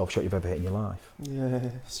the best golf shot you've ever hit in your life. Yeah,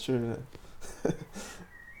 it's true.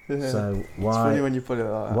 Yeah. So it's funny when you put it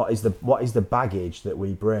like that. What is the baggage that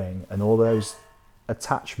we bring, and all those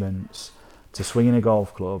attachments to swinging a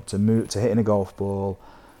golf club, to hitting a golf ball,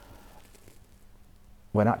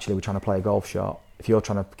 when actually we're trying to play a golf shot. If you're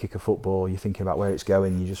trying to kick a football, you're thinking about where it's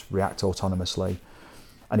going, you just react autonomously.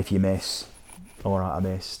 And if you miss, all right, I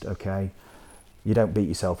missed, okay. You don't beat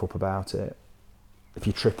yourself up about it. If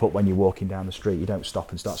you trip up when you're walking down the street, you don't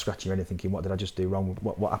stop and start scratching your head thinking, what did I just do wrong?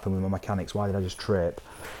 What happened with my mechanics? Why did I just trip?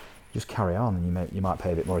 Just carry on, and you might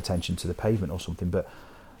pay a bit more attention to the pavement or something, but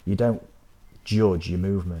you don't judge your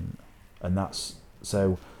movement. And that's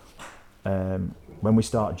so when we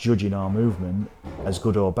start judging our movement as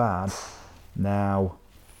good or bad, now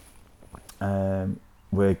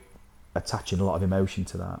we're attaching a lot of emotion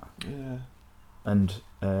to that. Yeah. And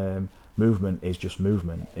movement is just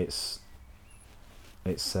movement. It's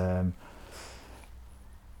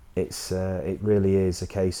it really is a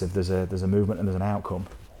case of there's a movement and there's an outcome,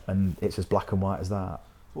 and it's as black and white as that.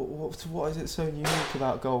 What is it so unique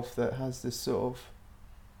about golf that has this sort of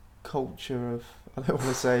culture of, I don't want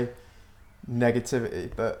to say negativity,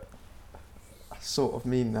 but I sort of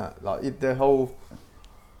mean that, like the whole,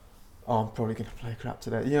 oh, I'm probably going to play crap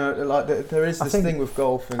today. You know, like there is this thing with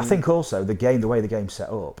golf. And I think also the way the game's set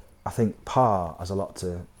up, I think par has a lot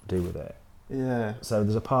to do with it. Yeah. So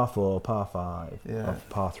there's a par 4, par 5, Yeah.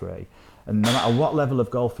 par 3, and no matter what level of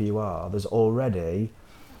golfer you are, there's already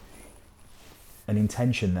an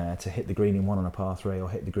intention there to hit the green in 1 on a par 3, or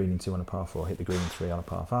hit the green in 2 on a par 4, hit the green in 3 on a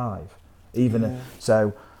par 5.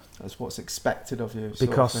 So that's what's expected of you.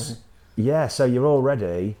 Because so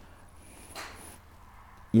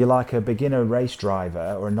you're like a beginner race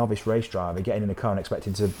driver or a novice race driver getting in a car and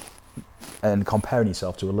expecting to and comparing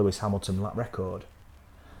yourself to a Lewis Hamilton lap record.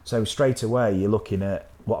 So straight away you're looking at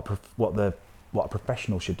what a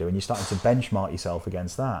professional should do, and you're starting to benchmark yourself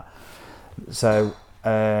against that. So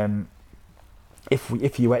if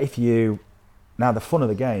you now, the fun of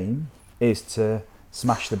the game is to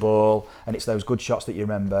smash the ball, and it's those good shots that you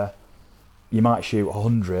remember. You might shoot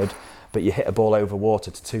 100, but you hit a ball over water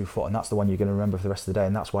to 2 foot, and that's the one you're going to remember for the rest of the day,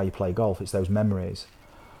 and that's why you play golf. It's those memories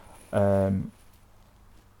that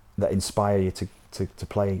inspire you to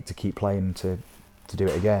play, to keep playing, to do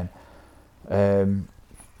it again.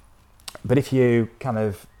 But if you kind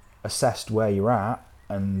of assessed where you're at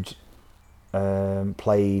and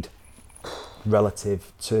played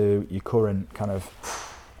relative to your current kind of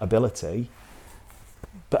ability,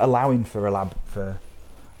 but allowing for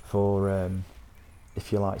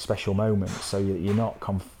if you like, special moments, so you're not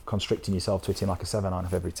constricting yourself to hitting like a 7-iron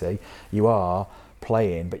off every tee. You are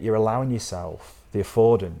playing, but you're allowing yourself the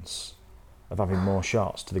affordance of having more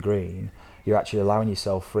shots to the green. You're actually allowing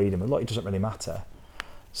yourself freedom, and look, it doesn't really matter.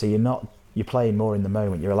 So you're playing more in the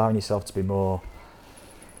moment. You're allowing yourself to be more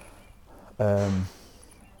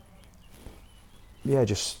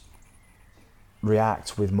just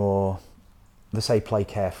react with more. They say play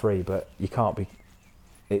carefree, but you can't be.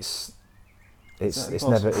 It's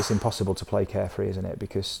impossible to play carefree, isn't it?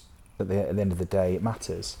 Because at the end of the day, it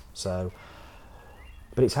matters. So,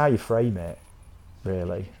 but it's how you frame it,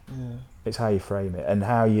 really. Yeah. It's how you frame it, and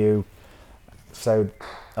so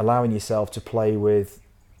allowing yourself to play with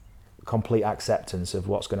complete acceptance of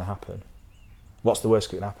what's going to happen. What's the worst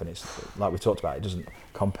that can happen? It's like we talked about. It doesn't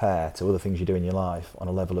compare to other things you do in your life on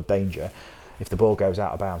a level of danger. If the ball goes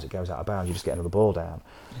out of bounds, it goes out of bounds. You just get another ball down.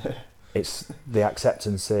 It's the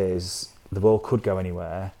acceptance is the ball could go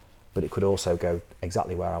anywhere, but it could also go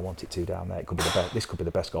exactly where I want it to down there. It could be this could be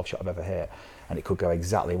the best golf shot I've ever hit, and it could go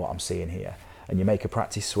exactly what I'm seeing here. And you make a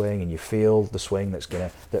practice swing, and you feel the swing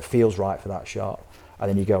that feels right for that shot, and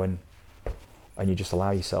then you go and you just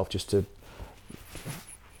allow yourself just to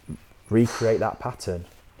recreate that pattern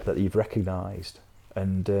that you've recognised,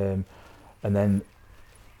 and then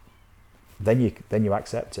you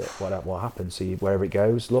accept it. What happens? So wherever it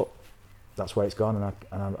goes, look, that's where it's gone,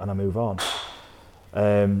 and I move on.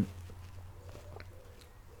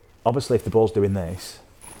 Obviously, if the ball's doing this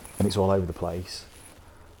and it's all over the place,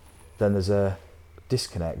 then there's a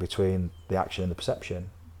disconnect between the action and the perception.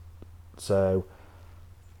 So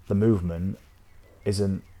the movement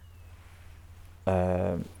isn't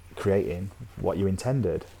creating what you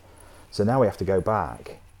intended. So now we have to go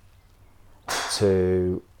back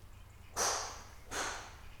to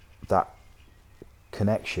that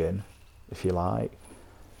connection, if you like,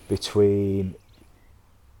 between,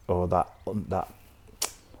 or that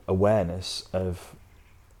awareness of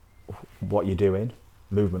what you're doing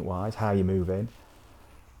movement-wise, how you're moving,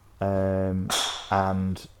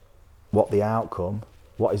 and what the outcome,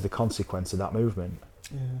 what is the consequence of that movement.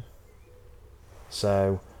 Yeah.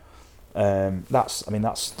 So that's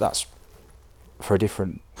for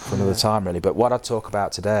another time, really. But what I talk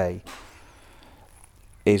about today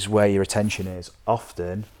is where your attention is.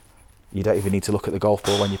 Often, you don't even need to look at the golf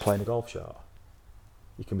ball when you're playing a golf shot.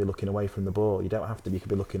 You can be looking away from the ball. You don't have to. You could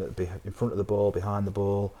be looking at in front of the ball, behind the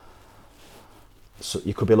ball. So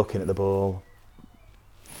you could be looking at the ball.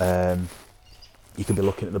 You could be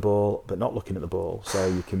looking at the ball, but not looking at the ball. So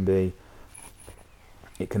you can be.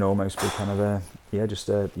 It can almost be kind of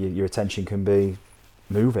your attention can be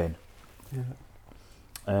moving.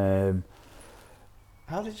 Yeah.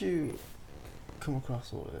 How did you come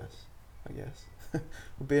across all of this? I guess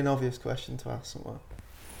would be an obvious question to ask someone.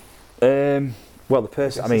 Well, the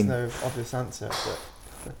person. There's no obvious answer, but.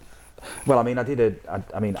 Well, I mean,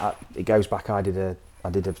 it goes back. I did a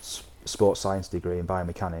sports science degree in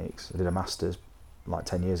biomechanics. I did a master's like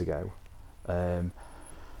 10 years ago, and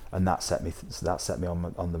and that set me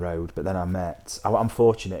on the road. But then I'm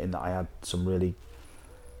fortunate in that I had some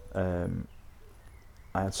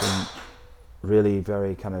really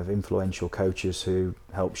very kind of influential coaches who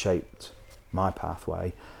helped shape my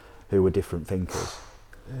pathway, who were different thinkers.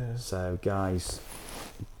 Yeah. So guys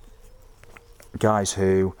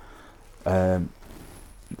who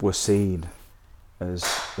were seen as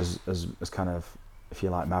kind of, if you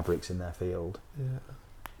like, mavericks in their field. Yeah.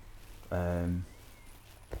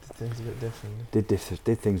 Did things a bit differently.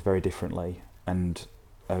 Did things very differently, and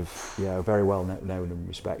very well known and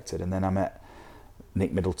respected. And then I met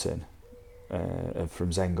Nick Middleton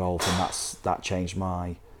from Zen Golf, and that changed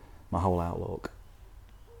my whole outlook.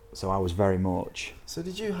 So I was very much. So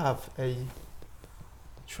did you have a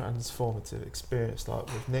transformative experience like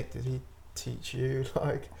with Nick? Did he teach you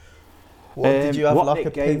like? Did you have like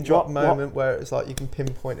a pin drop moment where it's like you can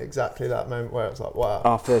pinpoint exactly that moment where it's like, wow?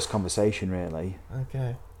 Our first conversation, really.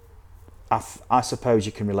 Okay. I suppose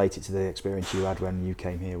you can relate it to the experience you had when you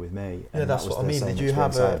came here with me. Yeah, that's what I mean. Did you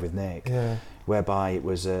have a with Nick? Yeah. Whereby it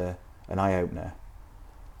was an eye opener,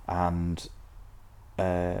 and.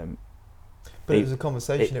 But it was a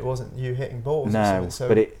conversation. It wasn't you hitting balls. No, or so.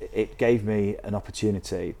 But it gave me an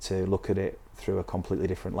opportunity to look at it through a completely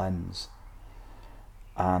different lens,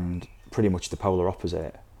 and pretty much the polar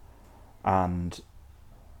opposite, and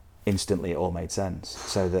instantly it all made sense.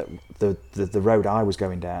 So that the road I was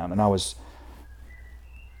going down, and I was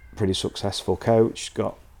pretty successful coach,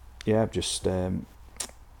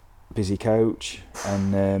 busy coach,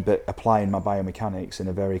 and but applying my biomechanics in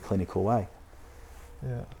a very clinical way.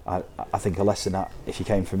 Yeah. I think a lesson that if you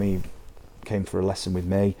came for a lesson with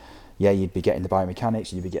me, you'd be getting the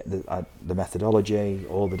biomechanics, you'd be getting the methodology,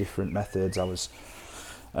 all the different methods.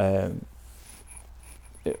 I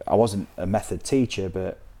wasn't a method teacher,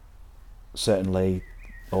 but certainly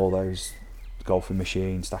all those golfing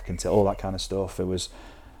machines, stacking all that kind of stuff. It was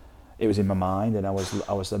in my mind, and I was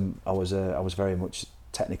very much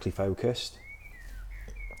technically focused.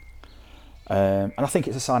 And I think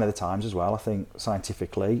it's a sign of the times as well. I think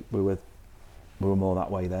scientifically we were more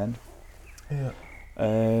that way then. Yeah.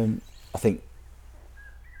 I think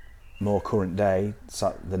more current day,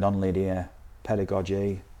 the non-linear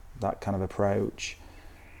pedagogy, that kind of approach,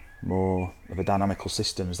 more of a dynamical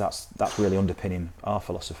systems. That's really underpinning our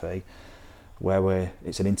philosophy, where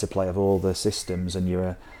it's an interplay of all the systems, and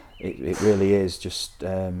it really is just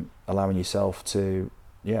allowing yourself to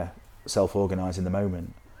self-organise in the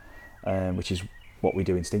moment. Which is what we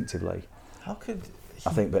do instinctively. How could I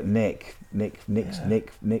think? But Nick's.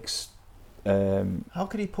 How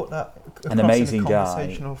could he put that across an amazing in a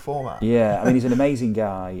conversational format? Yeah, I mean, he's an amazing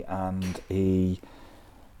guy, and it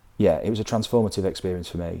was a transformative experience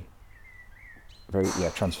for me. Very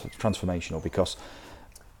transformational, because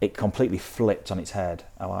it completely flipped on its head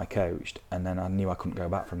how I coached, and then I knew I couldn't go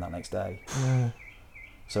back from that next day. Yeah.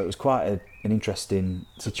 So it was quite an interesting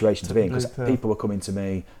situation to be in, because people were coming to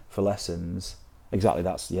me for lessons. Exactly,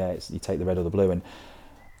 you take the red or the blue, and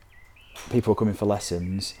people were coming for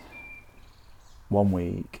lessons one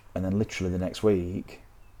week, and then literally the next week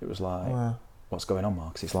it was like, wow, what's going on,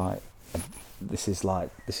 Marcus? It's like this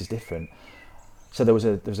is different. So there was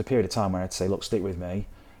a period of time where I had to say, look, stick with me.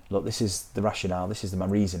 Look, this is the rationale. This is my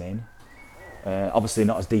reasoning. Obviously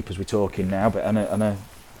not as deep as we're talking now, but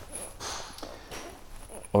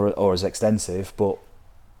or as extensive, but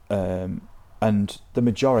and the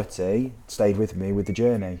majority stayed with me with the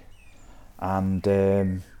journey, and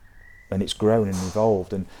it's grown and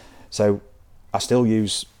evolved, and so I still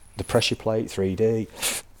use the pressure plate 3D.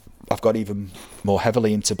 I've got even more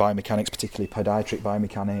heavily into biomechanics, particularly podiatric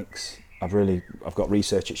biomechanics. I've got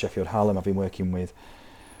research at Sheffield Hallam. I've been working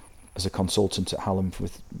as a consultant at Hallam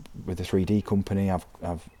with the 3D company. I've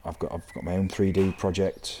got my own 3D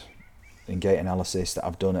project in gait analysis that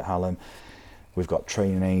I've done at Hallam. We've got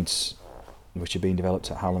training aids which are being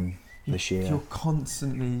developed at Hallam this year. You're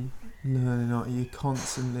constantly learning, aren't you?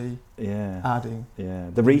 Constantly adding. Yeah,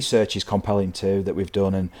 the research is compelling too that we've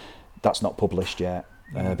done, and that's not published yet.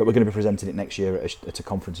 But we're going to be presenting it next year at a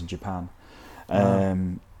conference in Japan. Wow.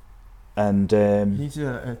 You need to do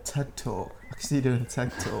a TED talk. I can see you doing a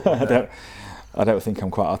TED talk. I don't think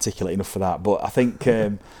I'm quite articulate enough for that, but I think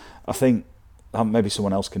maybe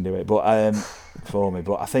someone else can do it, but for me.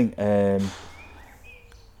 But I think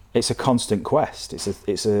it's a constant quest. It's a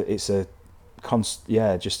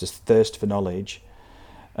just a thirst for knowledge,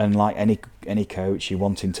 and like any coach, you're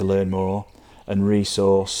wanting to learn more and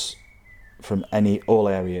resource from all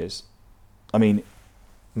areas. I mean,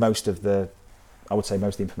 most of the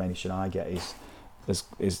information I get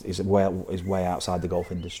is way outside the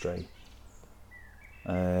golf industry.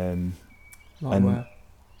 Where?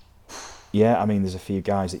 Yeah, I mean, there's a few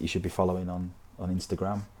guys that you should be following on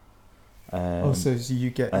Instagram. So you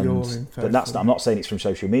get and, your info. But that's not, I'm not saying it's from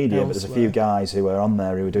social media, but there's a few elsewhere. guys who are on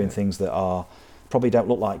there who are doing Yeah. things that are probably don't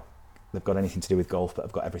look like they've got anything to do with golf, but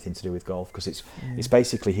have got everything to do with golf, because it's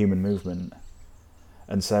basically human movement.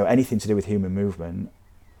 And so anything to do with human movement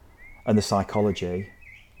and the psychology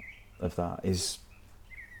of that is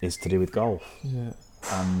to do with golf. Yeah.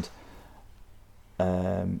 And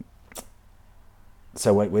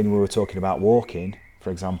so when we were talking about walking,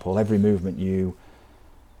 for example, every movement you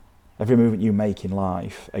make in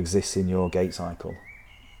life exists in your gait cycle.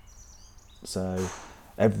 So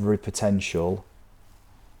every potential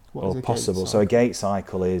or possible. So a gait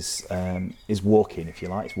cycle is walking, if you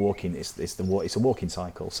like. It's walking. It's a walking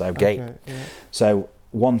cycle. So gait. Okay, yeah. So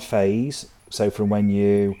one phase. So from when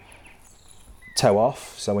you toe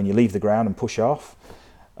off, so when you leave the ground and push off,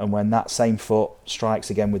 and when that same foot strikes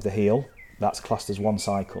again with the heel, that's classed as one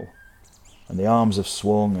cycle. And the arms have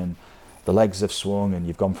swung and the legs have swung, and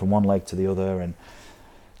you've gone from one leg to the other, and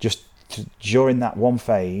just during that one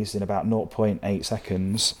phase, in about 0.8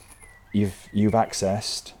 seconds, you've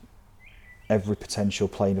accessed every potential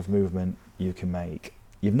plane of movement you can make.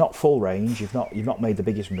 You've not full range. You've not made the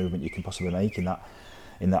biggest movement you can possibly make in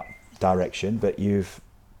that direction, but you've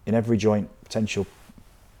in every potential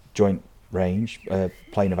joint range,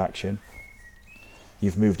 plane of action,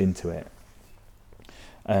 you've moved into it,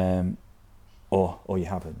 or you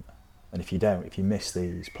haven't. And if you miss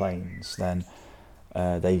these planes, then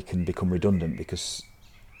they can become redundant, because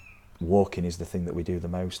walking is the thing that we do the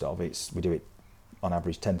most of. We do it on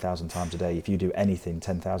average 10,000 times a day. If you do anything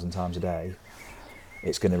 10,000 times a day,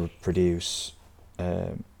 it's going to produce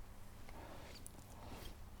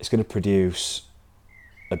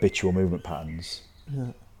habitual movement patterns,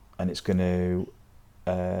 and it's going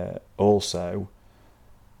to also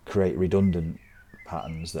create redundant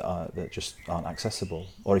patterns that just aren't accessible.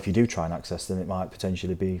 Or if you do try and access them, it might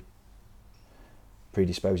potentially be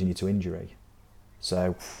predisposing you to injury.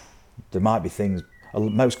 So there might be things.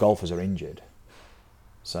 Most golfers are injured.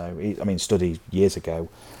 So study years ago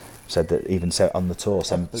said that even on the tour,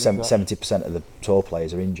 70% of the tour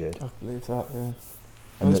players are injured. I believe that. Yeah.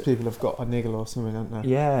 And most people have got a niggle or something, haven't they?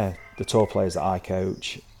 Yeah, the tour players that I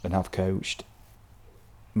coach and have coached,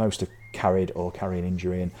 most have carried or carry an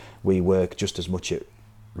injury, and we work just as much at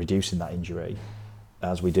reducing that injury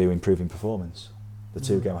as we do improving performance. The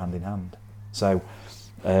two go hand in hand. So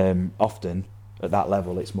often at that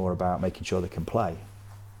level, it's more about making sure they can play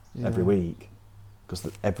every week,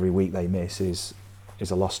 because every week they miss is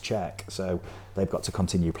a lost check. So they've got to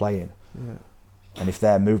continue playing. Yeah. And if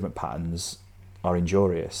their movement patterns are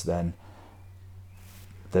injurious, then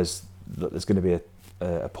there's going to be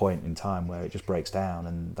a point in time where it just breaks down,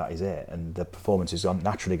 and that is it, and the performance is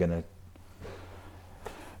naturally going to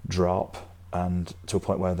drop, and to a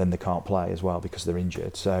point where then they can't play as well because they're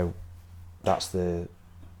injured. So that's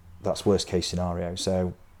worst case scenario.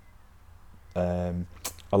 So a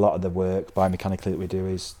lot of the work biomechanically that we do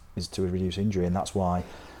is to reduce injury, and that's why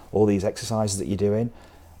all these exercises that you're doing,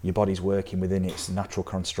 your body's working within its natural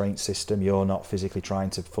constraint system. You're not physically trying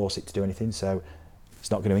to force it to do anything, so it's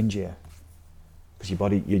not going to injure you, because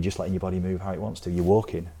you're just letting your body move how it wants to. You're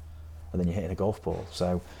walking, and then you're hitting a golf ball.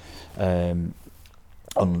 So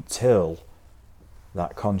until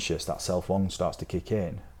that self-one starts to kick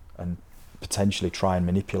in and potentially try and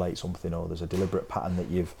manipulate something, or there's a deliberate pattern that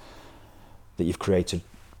you've created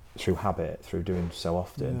through habit, through doing so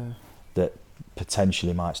often, that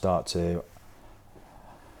potentially might start to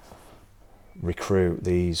recruit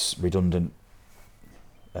these redundant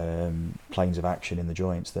planes of action in the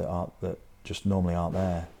joints that just normally aren't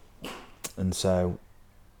there. And so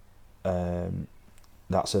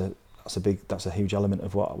that's a huge element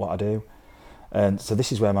of what I do. And so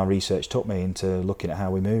this is where my research took me, into looking at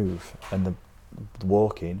how we move and the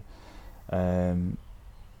walking.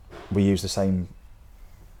 We use the same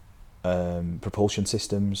propulsion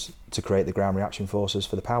systems to create the ground reaction forces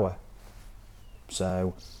for the power.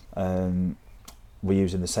 So we're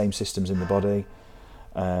using the same systems in the body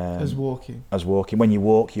as walking. When you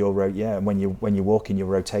walk, when you're walking, you're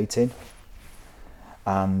rotating,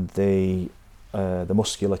 and the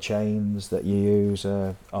muscular chains that you use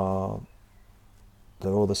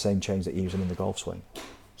they're all the same chains that you're using in the golf swing.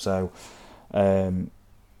 So there's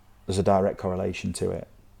a direct correlation to it,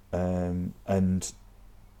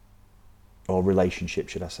 or relationship,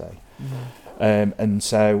 should I say. And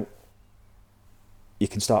so you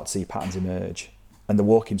can start to see patterns emerge. And the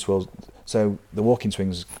walking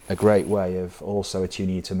swing's a great way of also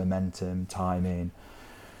attuning you to momentum, timing,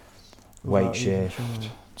 weight shift,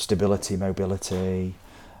 stability, mobility,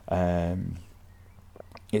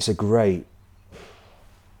 it's a great,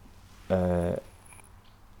 I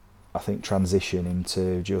think, transition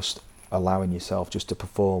into just allowing yourself just to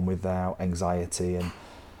perform without anxiety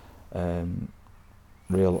and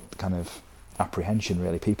real kind of apprehension.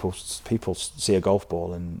 Really, people see a golf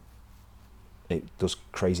ball and it does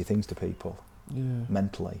crazy things to people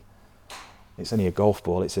mentally. It's only a golf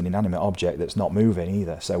ball. It's an inanimate object that's not moving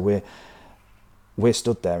either. So we're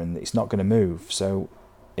stood there and it's not going to move. So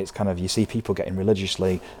it's kind of, you see people getting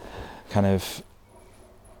religiously kind of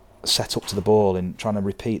set up to the ball and trying to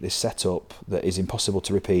repeat this setup that is impossible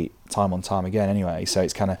to repeat time on time again anyway. So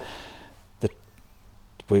it's kind of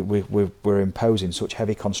we're imposing such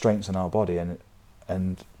heavy constraints on our body,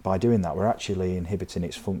 and by doing that we're actually inhibiting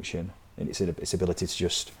its function and its ability to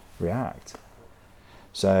just react.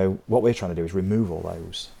 So what we're trying to do is remove all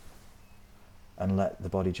those and let the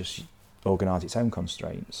body just organise its own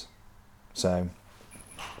constraints. So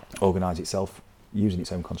organise itself using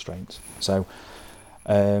its own constraints. So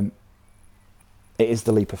it is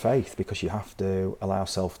the leap of faith, because you have to allow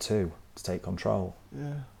self to take control.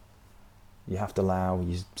 Yeah. You have to allow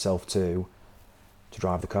yourself to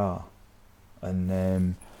drive the car,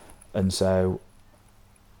 and so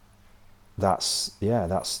that's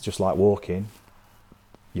just like walking.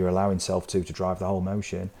 You're allowing self to drive the whole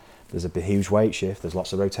motion. There's a huge weight shift. There's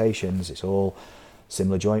lots of rotations. It's all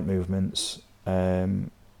similar joint movements. They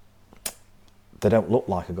don't look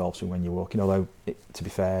like a golf swing when you're walking. Although, to be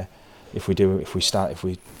fair, if we do a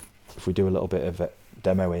little bit of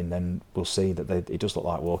demoing, then we'll see that it does look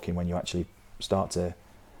like walking when you actually start to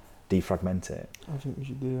defragment it. I think we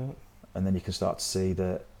should do that. And then you can start to see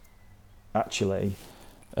that actually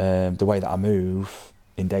the way that I move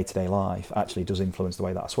in day-to-day life actually does influence the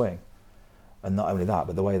way that I swing. And not only that,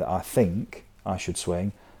 but the way that I think I should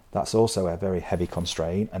swing, that's also a very heavy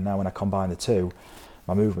constraint. And now when I combine the two,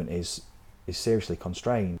 my movement is seriously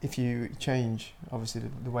constrained. If you change, obviously,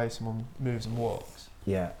 the way someone moves and walks,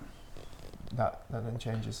 Yeah. that then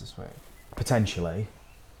changes the swing. Potentially.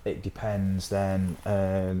 It depends then.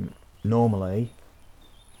 Normally,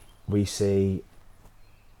 we see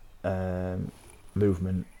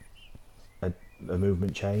movement, a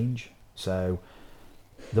movement change. So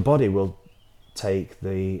the body will take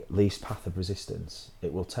the least path of resistance.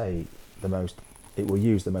 It will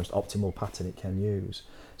use the most optimal pattern it can use.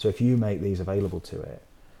 So if you make these available to it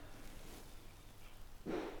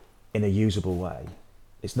in a usable way,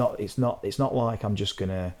 it's not like I'm just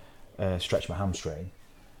gonna stretch my hamstring.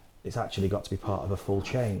 It's actually got to be part of a full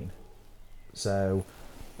chain. So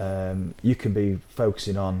you can be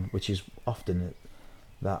focusing on, which is often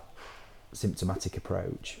that symptomatic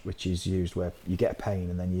approach, which is used where you get a pain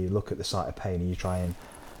and then you look at the site of pain and you try and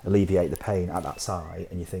alleviate the pain at that site,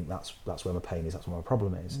 and you think that's where my pain is, that's where my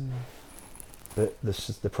problem is. But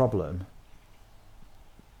the problem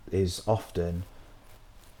is often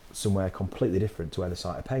somewhere completely different to where the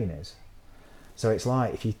site of pain is. So it's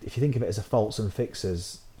like, if you think of it as a faults and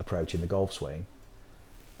fixes approach in the golf swing,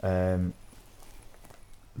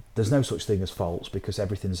 there's no such thing as faults, because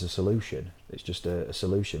everything's a solution. It's just a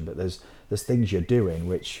solution. But there's things you're doing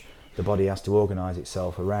which the body has to organise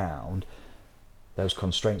itself around, those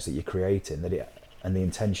constraints that you're creating, and the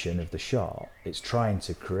intention of the shot. It's trying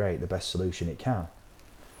to create the best solution it can,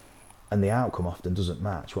 and the outcome often doesn't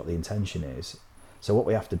match what the intention is. So what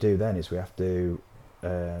we have to do then is we have to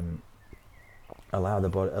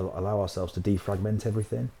allow ourselves to defragment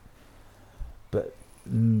everything. But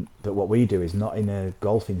what we do is not in a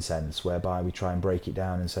golfing sense, whereby we try and break it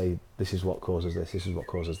down and say, this is what causes this is what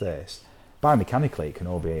causes this. Biomechanically it can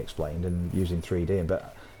all be explained and using 3D,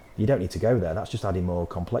 but you don't need to go there. That's just adding more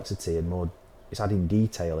complexity and more, it's adding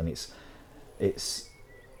detail, and it's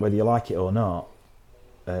whether you like it or not,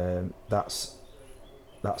 that's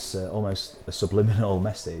almost a subliminal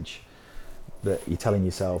message that you're telling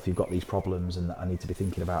yourself you've got these problems and I need to be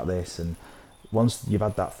thinking about this. And once you've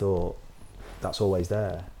had that thought, that's always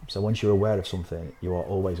there. So once you're aware of something, you are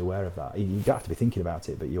always aware of that. You don't have to be thinking about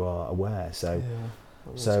it, but you are aware. So,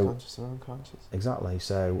 conscious and unconscious. Exactly.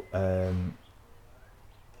 So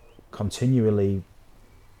continually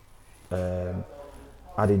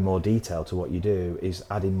adding more detail to what you do is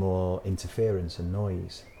adding more interference and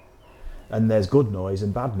noise. And there's good noise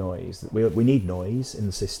and bad noise. We need noise in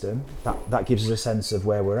the system. That gives us a sense of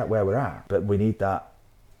where we're at. But we need that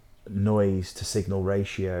noise to signal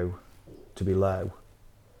ratio to be low.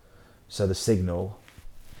 So the signal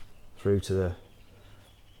through to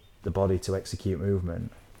the body to execute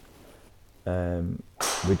movement.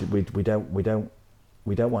 We don't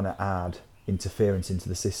want to add interference into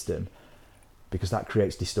the system, because that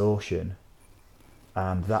creates distortion,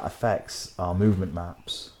 and that affects our movement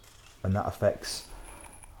maps. And that affects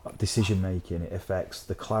decision making, it affects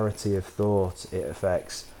the clarity of thought, it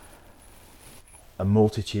affects a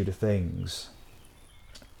multitude of things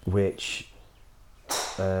which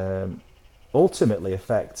ultimately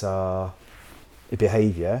affect our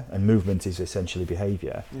behaviour, and movement is essentially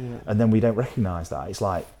behaviour. Yeah. And then we don't recognise that. It's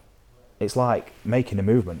like making a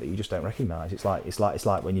movement that you just don't recognise. It's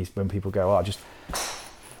like when people go, oh,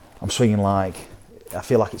 I'm swinging like I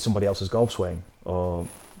feel like it's somebody else's golf swing or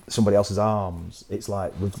somebody else's arms. It's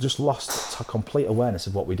like we've just lost complete awareness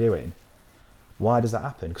of what we're doing. Why does that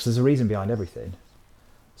happen? Because there's a reason behind everything.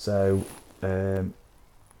 So, and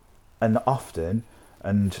often,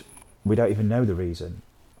 and we don't even know the reason.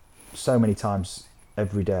 So many times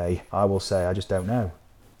every day, I will say, I just don't know.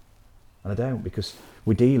 And I don't, because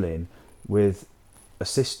we're dealing with a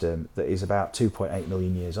system that is about 2.8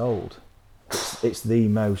 million years old. It's the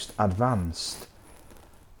most advanced,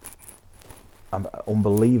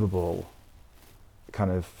 unbelievable kind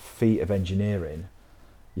of feat of engineering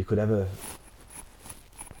you could ever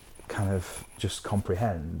kind of just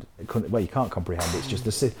comprehend. Well, you can't comprehend. It's just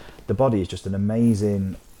the body is just an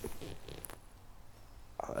amazing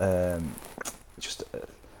just a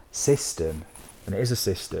system, and it is a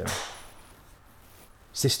system.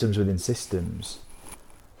 Systems within systems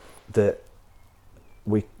that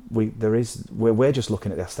we're just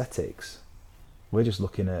looking at the aesthetics. We're just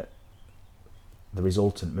looking at the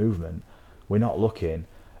resultant movement. We're not looking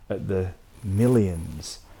at the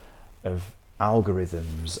millions of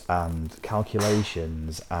algorithms and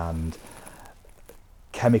calculations and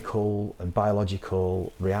chemical and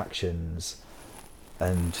biological reactions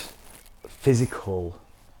and physical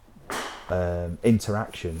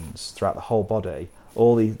interactions throughout the whole body,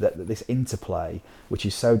 all this interplay, which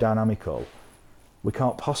is so dynamical. We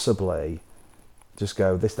can't possibly just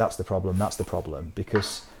go, that's the problem,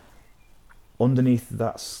 because underneath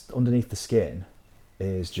the skin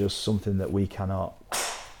is just something that we cannot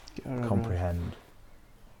comprehend.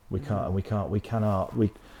 We can't.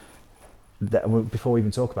 Before we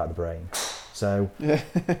even talk about the brain, so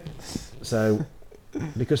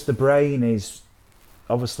because the brain is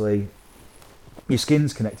obviously, your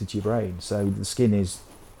skin's connected to your brain, so the skin is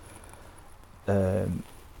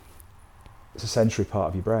it's a sensory part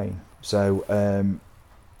of your brain. So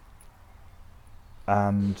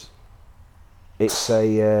and it's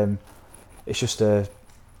just a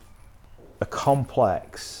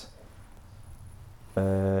complex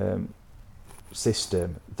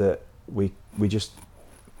system that we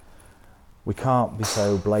can't be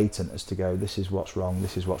so blatant as to go, this is what's wrong.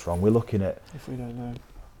 We're looking at, if we don't know.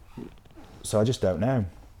 So I just don't know.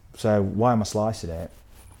 So why am I slicing it?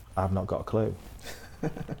 I've not got a clue.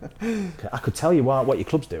 I could tell you what your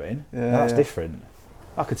club's doing. That's different.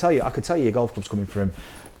 I could tell you your golf club's coming from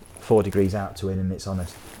 4 degrees out to in, and it's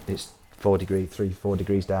 4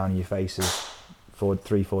 degrees down, and your face is 4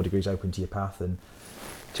 degrees open to your path and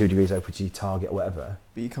 2 degrees open to your target or whatever.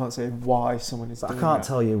 But you can't say why someone is doing that. I can't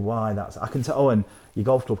tell you why that's. I can tell. Oh, and your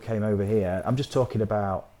golf club came over here. I'm just talking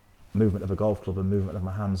about movement of a golf club and movement of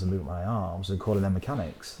my hands and movement of my arms and calling them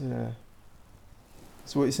mechanics. Yeah.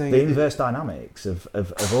 So what you're saying? The inverse dynamics of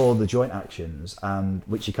all the joint actions, and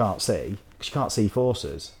which you can't see because you can't see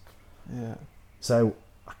forces. Yeah. So,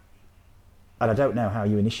 and I don't know how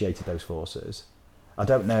you initiated those forces. I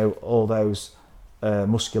don't know all those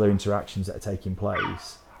muscular interactions that are taking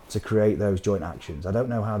place to create those joint actions. I don't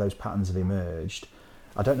know how those patterns have emerged.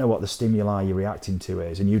 I don't know what the stimuli you're reacting to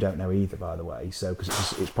is, and you don't know either, by the way. So,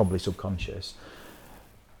 because it's probably subconscious.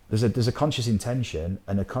 There's a conscious intention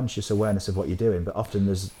and a conscious awareness of what you're doing, but often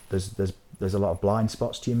there's a lot of blind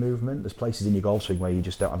spots to your movement. There's places in your golf swing where you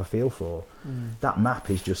just don't have a feel for. That map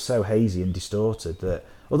is just so hazy and distorted that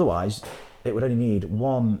otherwise it would only need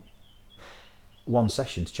one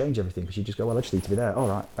session to change everything, because you just go, well, I just need to be there. All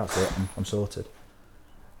right, that's it. I'm sorted.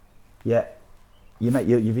 Yet you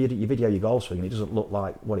video your golf swing and it doesn't look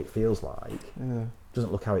like what it feels like. Yeah. It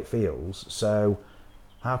doesn't look how it feels. So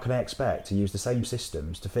how can I expect to use the same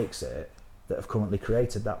systems to fix it that have currently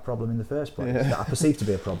created that problem in the first place, that I perceive to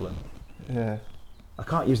be a problem? Yeah. I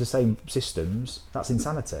can't use the same systems. That's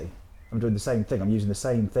insanity. I'm doing the same thing. I'm using the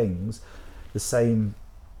same things, the same,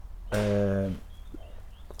 if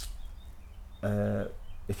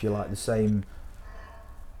you like, the same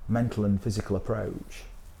mental and physical approach.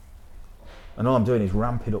 And all I'm doing is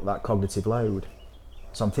ramping up that cognitive load.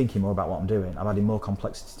 So I'm thinking more about what I'm doing. I'm adding more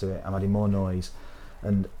complexity to it. I'm adding more noise.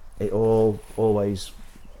 And it always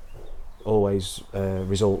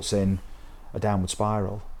results in a downward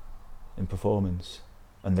spiral in performance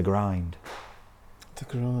and the grind. The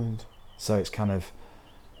grind. So it's kind of...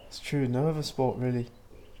 It's true, no other sport really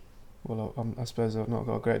Well, I suppose I've not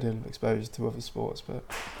got a great deal of exposure to other sports, but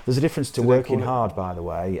There's a difference to Do they working call it- hard, by the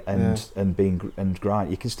way, and being and grind.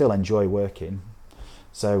 You can still enjoy working,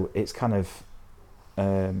 so it's kind of.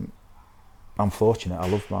 I'm fortunate. I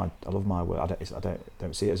love my work. I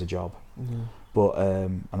don't see it as a job, but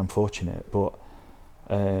and I'm fortunate. But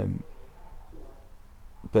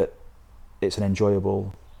it's an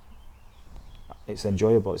enjoyable. It's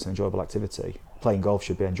enjoyable. It's an enjoyable activity. Playing golf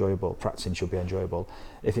should be enjoyable. Practicing should be enjoyable.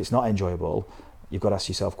 If it's not enjoyable, you've got to ask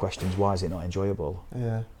yourself questions. Why is it not enjoyable?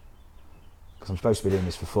 Yeah. Because I'm supposed to be doing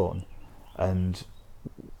this for fun, and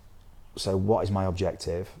so what is my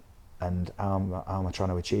objective, and how am I trying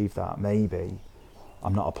to achieve that? Maybe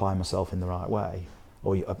I'm not applying myself in the right way,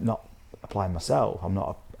 or I'm not applying myself. I'm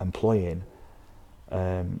not employing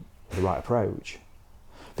the right approach,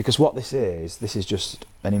 because what this is just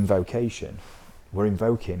an invocation. We're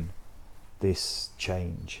invoking this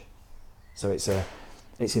change, so it's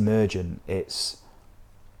emergent.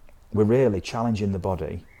 We're really challenging the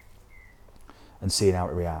body and seeing how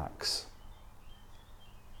it reacts,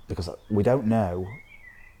 because we don't know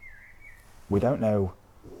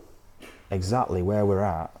exactly where we're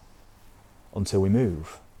at until we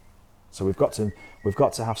move. So we've got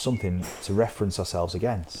to have something to reference ourselves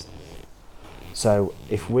against. So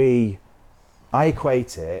I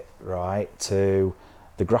equate it, right, to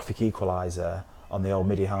the graphic equalizer on the old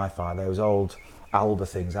MIDI hi-fi, those old Alba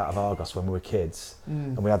things out of Argos when we were kids,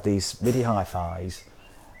 and we had these MIDI hi-fis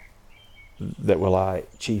that were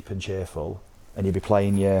like cheap and cheerful, and you'd be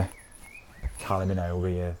playing your Kylie Minogue or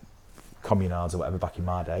your Communards or whatever back in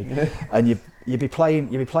my day, and you'd be playing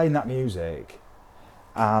that music,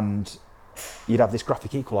 and you'd have this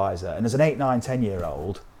graphic equalizer, and as an 8, 9,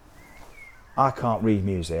 10-year-old, I can't read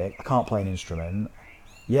music, I can't play an instrument.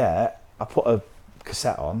 Yeah, I put a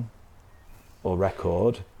cassette on, or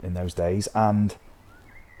record in those days, and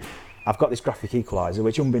I've got this graphic equalizer,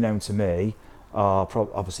 which unbeknown to me are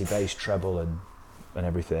obviously bass, treble and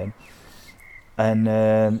everything,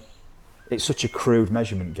 and it's such a crude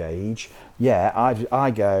measurement gauge. Yeah,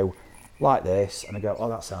 I go like this, and I go, oh,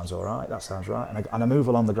 that sounds all right, that sounds right, and I move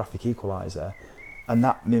along the graphic equalizer, and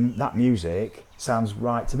that music sounds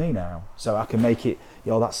right to me now. So I can make it,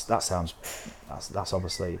 that's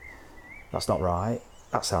obviously, that's not right,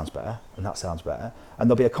 that sounds better, and that sounds better. And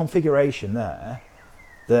there'll be a configuration there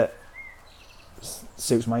that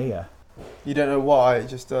suits my ear. You don't know why, it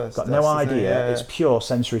just does. Got That's no the thing, idea, yeah. it's pure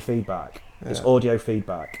sensory feedback. Yeah. It's audio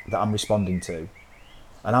feedback that I'm responding to.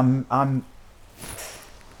 And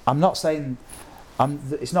I'm not saying,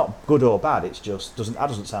 it's not good or bad, it's just, that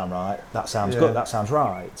doesn't sound right, that sounds good, that sounds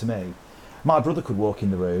right to me. My brother could walk in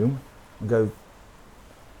the room and go,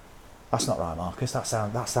 that's not right, Marcus, that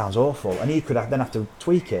sounds awful, and he could then have to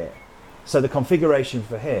tweak it. So the configuration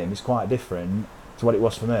for him is quite different to what it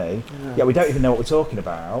was for me. Yeah, we don't even know what we're talking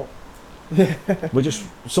about. We're just,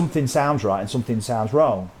 something sounds right and something sounds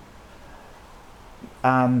wrong.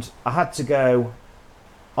 And I had to go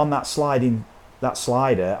on that slider,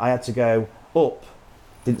 I had to go up,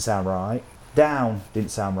 didn't sound right, down,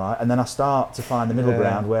 didn't sound right, and then I start to find the middle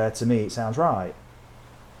ground where to me it sounds right.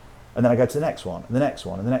 And then I go to the next one, and the next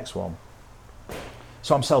one, and the next one.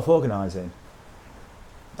 So I'm self-organising.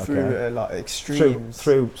 Through like extremes.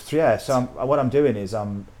 Through yeah. So what I'm doing is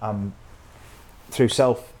I'm through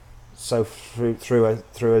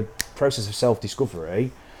a process of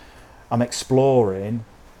self-discovery, I'm exploring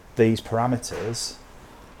these parameters,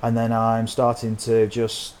 and then I'm starting to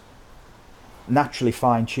just naturally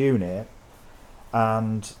fine-tune it,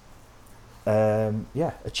 and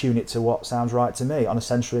attune it to what sounds right to me on a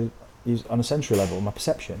sensory level, my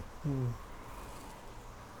perception.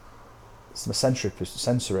 It's my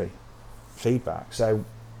sensory feedback. So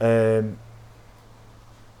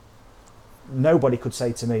nobody could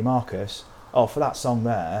say to me, Marcus, oh, for that song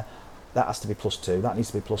there, that has to be +2, that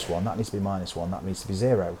needs to be +1, that needs to be -1, that needs to be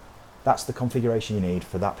 0. That's the configuration you need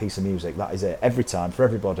for that piece of music. That is it. Every time, for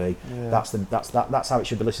everybody. Yeah. That's how it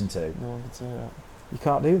should be listened to. No one can say that. You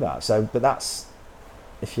can't do that. So, but that's,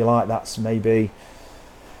 if you like, that's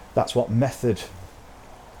what method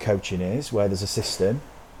coaching is, where there's a system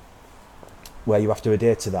where you have to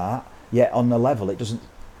adhere to that. Yet on the level, it doesn't.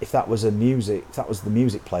 If that was the music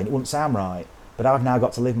playing, it wouldn't sound right. But I've now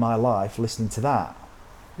got to live my life listening to that.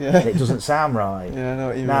 Yeah. And it doesn't sound right. Yeah, I know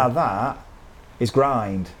what you now mean. that is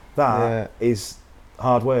grind. That is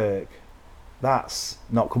hard work. That's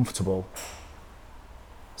not comfortable.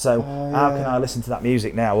 So how can I listen to that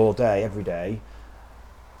music now all day, every day,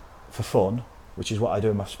 for fun, which is what I do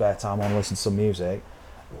in my spare time. I want to listen to some music,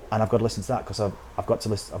 and I've got to listen to that because I've got to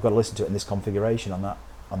listen to it in this configuration on that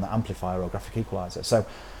amplifier or graphic equalizer.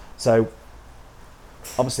 So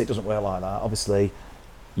obviously it doesn't work like that. Obviously,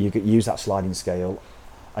 you use that sliding scale,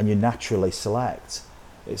 and you naturally select.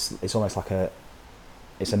 It's almost like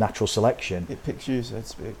it's a natural selection. It picks you, so to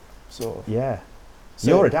speak, sort of. Yeah. So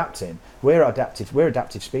You're adapting. We're adaptive. We're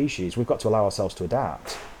adaptive species. We've got to allow ourselves to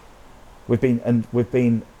adapt. We've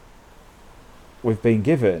been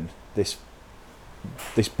given this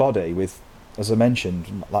body with, as I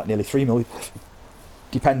mentioned, like nearly 3 million,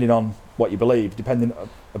 depending on what you believe,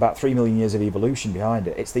 about 3 million years of evolution behind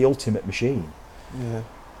it. It's the ultimate machine. Yeah.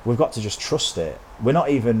 We've got to just trust it. We're not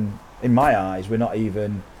even, in my eyes, we're not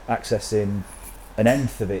even accessing an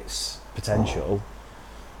nth of its potential.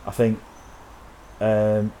 I think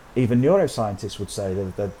even neuroscientists would say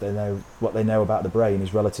that they know what they know about the brain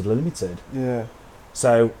is relatively limited. Yeah.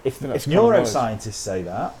 So if that's neuroscientists say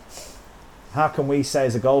that, how can we say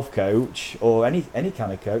as a golf coach or any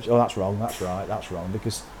kind of coach, oh, that's wrong, that's right, that's wrong?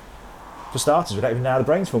 Because for starters, we don't even know how the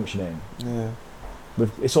brain's functioning. Yeah.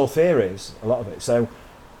 It's all theories, a lot of it. So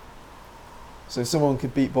if someone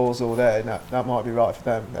could beat balls all day, that might be right for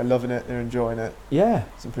them. They're loving it, they're enjoying it, yeah,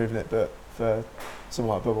 it's improving it. But for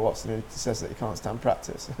someone like Bubba Watson, who says that he can't stand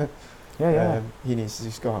practice, yeah. he needs to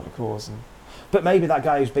just go out on the course. But maybe that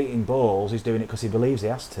guy who's beating balls is doing it because he believes he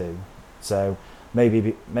has to. So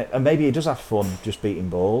maybe he does have fun just beating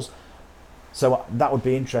balls. So that would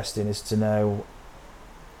be interesting, is to know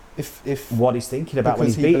if what he's thinking about when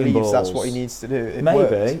because he's he beating believes balls. that's what he needs to do. It Maybe,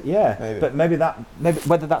 works. yeah. Maybe. But maybe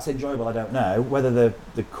whether that's enjoyable, I don't know. Whether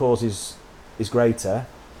the cause is greater,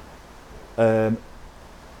 and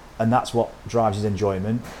that's what drives his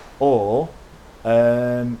enjoyment, or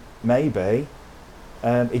maybe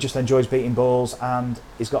he just enjoys beating balls and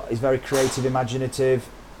he's very creative, imaginative,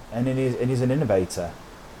 and he's an innovator.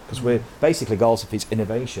 Because we're basically, golf is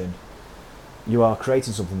innovation. You are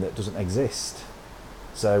creating something that doesn't exist.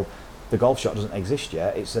 So the golf shot doesn't exist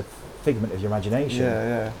yet. It's a figment of your imagination.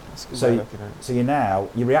 Yeah. That's a good way of looking at it. So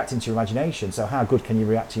you're reacting to your imagination. So how good can you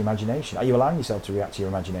react to your imagination? Are you allowing yourself to react to your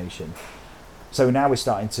imagination? So now we're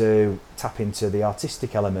starting to tap into the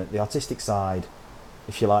artistic element, the artistic side,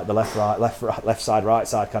 if you like, the left side, right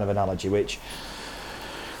side kind of analogy, which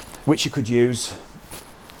you could use.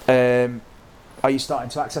 Are you starting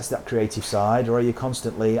to access that creative side, or are you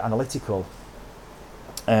constantly analytical?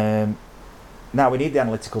 Now we need the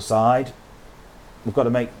analytical side. We've got to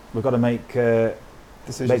make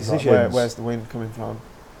Decisions. decisions. Like where's the wind coming from?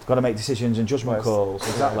 We've got to make decisions and judgment calls,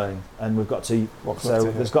 exactly. Yeah. And we've got to. So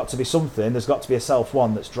there's got to be something. There's got to be a self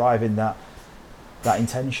one that's driving that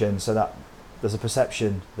intention, so that there's a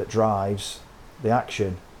perception that drives the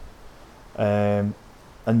action, and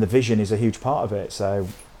the vision is a huge part of it. So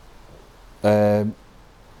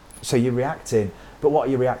you're reacting, but what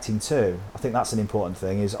are you reacting to? I think that's an important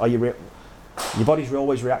thing. Is your body's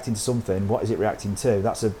always reacting to something. What is it reacting to?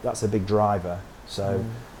 That's a big driver. So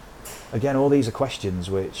again, all these are questions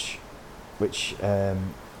which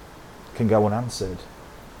can go unanswered.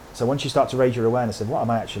 So once you start to raise your awareness of what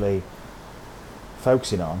am I actually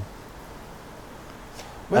focusing on,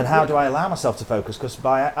 and how do I allow myself to focus? Because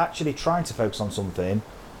by actually trying to focus on something,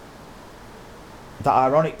 that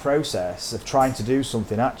ironic process of trying to do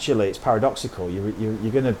something, actually it's paradoxical.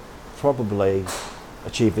 You're going to probably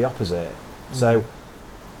achieve the opposite. So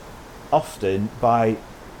often by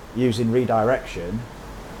using redirection,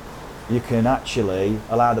 you can actually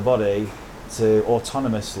allow the body to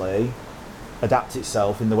autonomously adapt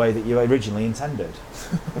itself in the way that you originally intended.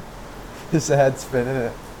 It's a head spin, isn't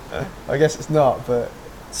it? I guess it's not, but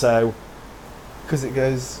so because it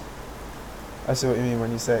goes. I see what you mean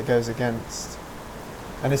when you say it goes against.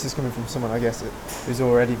 And this is coming from someone, I guess, who's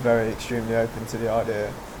already very extremely open to the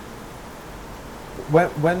idea.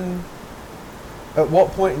 When at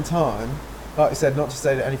what point in time, like I said, not to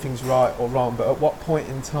say that anything's right or wrong, but at what point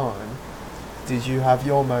in time did you have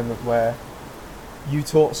your moment where you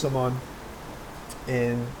taught someone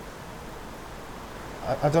in,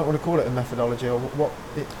 I don't want to call it a methodology or what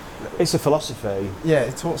it's a philosophy. Yeah,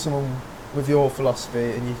 it taught someone with your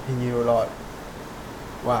philosophy, and you were like,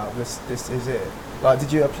 wow, this is it. Like,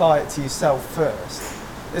 did you apply it to yourself first?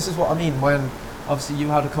 This is what I mean when obviously you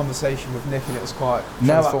had a conversation with Nick and it was quite transformative.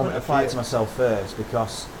 No, I couldn't apply it to myself first,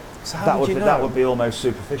 because so that would be almost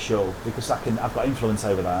superficial, because I've got influence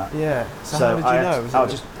over that. Yeah. So how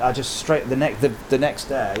did you know? I just straight the next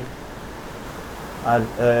day.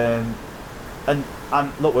 And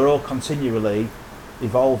look, we're all continually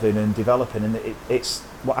evolving and developing, and it's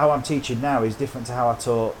how I'm teaching now is different to how I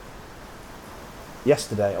taught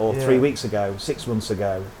yesterday or 3 weeks ago, 6 months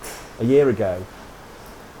ago, a year ago.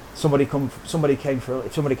 Somebody came for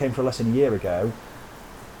a lesson a year ago.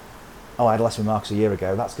 Oh, I had a lesson with Marcus a year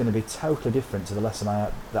ago. That's going to be totally different to the lesson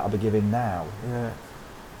that I'll be giving now. Yeah.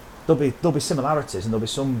 there'll be similarities and there'll be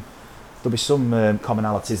some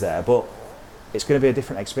commonalities there, but it's going to be a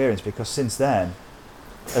different experience because since then,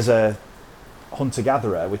 as a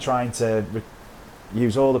hunter-gatherer, we're trying to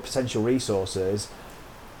use all the potential resources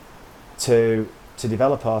to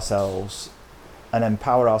develop ourselves and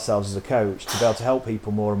empower ourselves as a coach to be able to help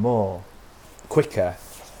people more and more quicker.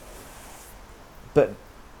 But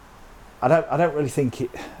I don't really think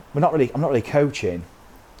I'm not really coaching.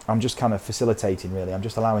 I'm just kind of facilitating, really. I'm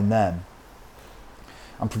just allowing them.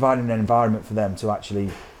 I'm providing an environment for them to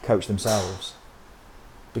actually coach themselves,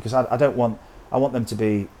 because I want them to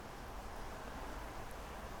be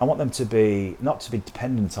not to be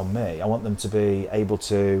dependent on me. I want them to be able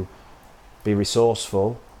to be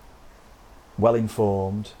resourceful, well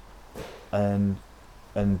informed, and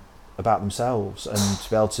about themselves, and to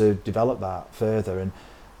be able to develop that further, and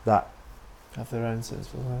that have their own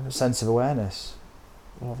sense of awareness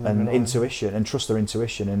and intuition, and trust their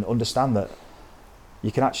intuition, and understand that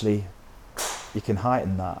you can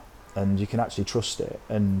heighten that, and you can actually trust it,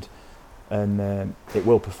 and it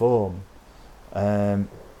will perform, and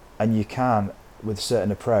you can, with a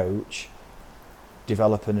certain approach,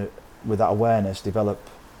 with that awareness, develop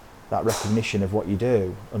that recognition of what you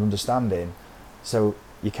do and understanding, so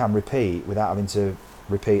you can repeat without having to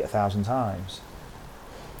repeat 1,000 times.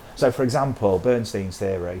 So, for example, Bernstein's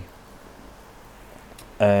theory,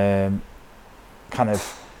 it's kind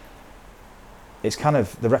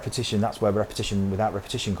of the repetition. That's where repetition without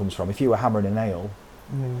repetition comes from. If you were hammering a nail,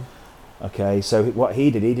 okay. So what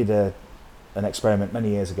he did an experiment many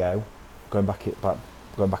years ago, going back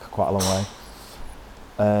quite a long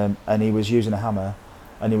way, and he was using a hammer,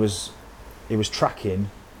 and he was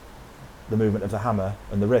tracking the movement of the hammer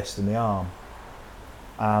and the wrist and the arm,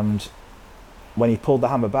 and when he pulled the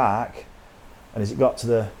hammer back, and as it got to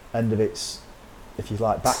the end of its, if you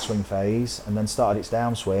like, backswing phase, and then started its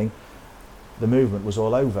downswing, the movement was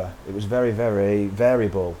all over. It was very, very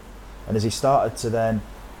variable. And as he started to then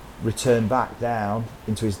return back down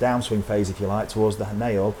into his downswing phase, if you like, towards the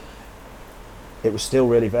nail, it was still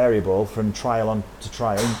really variable from trial to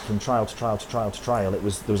trial. There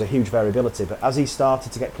was a huge variability. But as he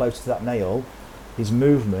started to get closer to that nail, his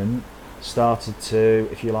movement started to,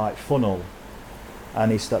 if you like, funnel.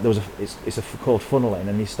 And it's called funneling,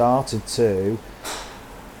 and he started to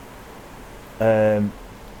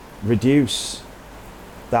reduce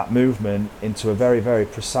that movement into a very, very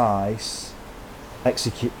precisely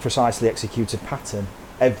executed pattern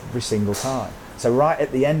every single time. So right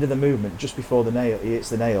at the end of the movement, just before he hits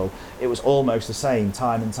the nail, it was almost the same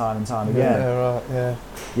time and time again. Yeah, right, yeah.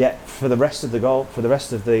 Yet for the rest of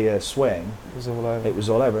the swing, it was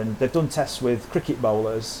all over. And they've done tests with cricket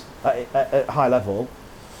bowlers at high level,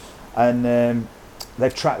 and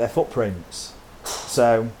they've tracked their footprints.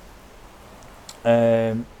 So,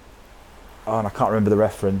 and I can't remember the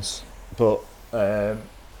reference, but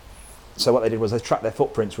so what they did was they tracked their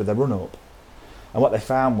footprints with their run-up, and what they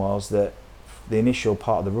found was that the initial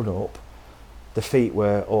part of the run-up, the feet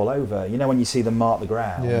were all over. You know when you see them mark the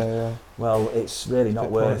ground? Yeah. Well, it's really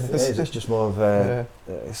not worth it. It's just more of a...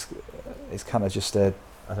 It's kind of just a...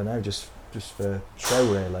 I don't know, just for show,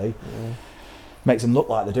 really. Yeah. Makes them look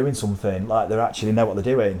like they're doing something, like they actually know what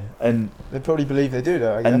they're doing. And they probably believe they do,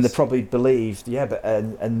 though, I guess. And they probably believed, yeah, but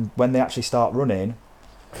and when they actually start running,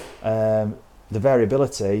 the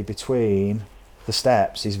variability between the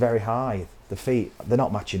steps is very high. The feet, they're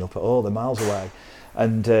not matching up at all, they're miles away.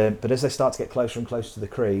 And but as they start to get closer and closer to the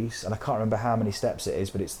crease, and I can't remember how many steps it is,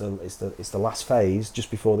 but it's the last phase,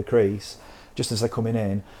 just before the crease, just as they're coming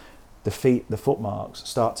in, the footmarks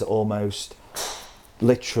start to almost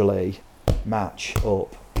literally match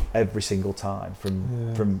up every single time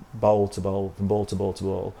from ball to ball, from ball to ball to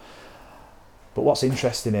ball. But what's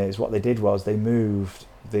interesting is what they did was they moved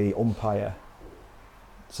the umpire.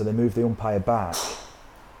 So they moved the umpire back,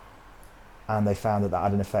 and they found that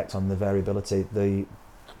had an effect on the variability. The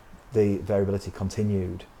variability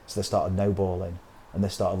continued, so they started no-balling, and they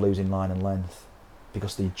started losing line and length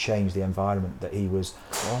because they changed the environment that he was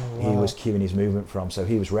cueing his movement from. So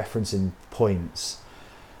he was referencing points.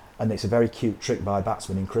 And it's a very cute trick by a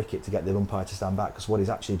batsman in cricket to get the umpire to stand back, because what he's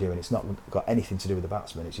actually doing, it's not got anything to do with the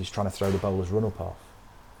batsman, it's just trying to throw the bowler's run-up off.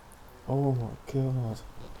 Oh my God.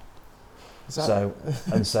 So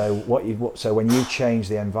when you change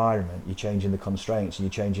the environment, you're changing the constraints, and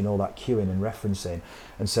you're changing all that cueing and referencing,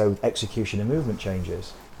 and so execution and movement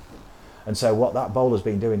changes. And so what that bowler's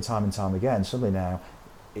been doing time and time again, suddenly now,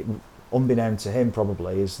 unbeknown to him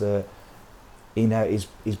probably, is that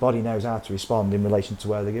his body knows how to respond in relation to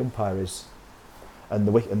where the umpire is and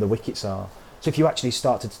the wickets are. So if you actually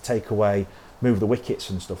started to take away, move the wickets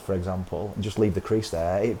and stuff, for example, and just leave the crease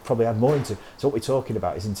there, it probably had more into. So what we're talking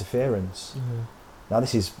about is interference. Yeah. Now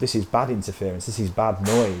this is bad interference. This is bad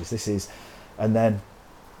noise. This is, and then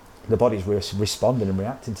the body's responding and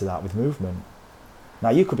reacting to that with movement. Now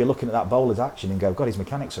you could be looking at that bowler's action and go, God, his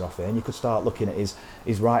mechanics are off here. And you could start looking at his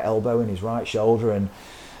right elbow and his right shoulder and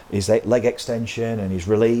his leg extension and his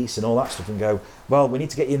release and all that stuff and go, well, we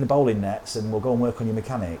need to get you in the bowling nets and we'll go and work on your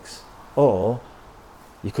mechanics. Or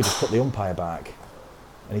you could just put the umpire back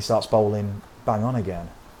and he starts bowling bang on again.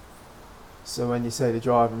 So when you say the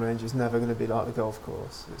driving range is never going to be like the golf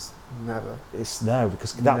course, it's never. It's no,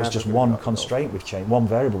 because that was Never just gonna be one like the golf constraint we've changed, one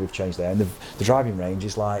variable we've changed there. And the driving range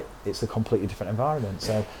is like, it's a completely different environment.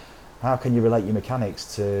 So how can you relate your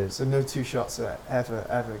mechanics to... So no two shots are ever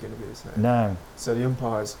going to be the same. No. So the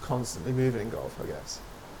umpire's constantly moving in golf, I guess.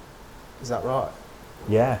 Is that right?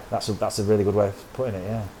 Yeah, that's a really good way of putting it,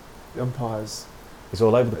 yeah. The umpire's... It's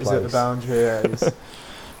all over the place. He's at the boundary, yeah. He's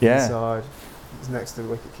Yeah. inside. He's next to the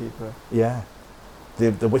wicket keeper. Yeah.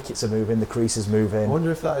 The wickets are moving, the crease is I moving. wonder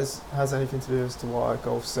if that has anything to do as to why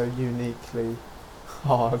golf's so uniquely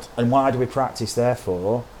hard. And why do we practice,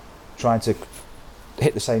 therefore, trying to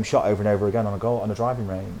hit the same shot over and over again on a driving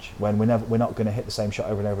range when we're not going to hit the same shot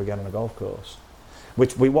over and over again on a golf course?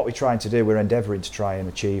 What we're trying to do, we're endeavouring to try and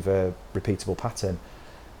achieve a repeatable pattern,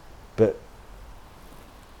 but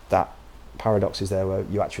that paradox is there where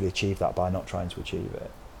you actually achieve that by not trying to achieve it.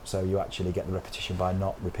 So you actually get the repetition by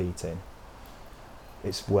not repeating.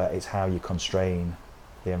 It's how you constrain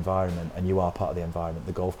the environment, and you are part of the environment.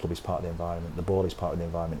 The golf club is part of the environment. The ball is part of the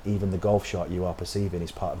environment. Even the golf shot you are perceiving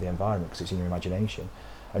is part of the environment because it's in your imagination,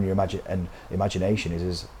 and imagination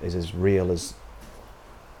is as real as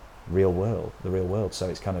the real world. So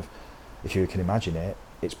it's kind of, if you can imagine it,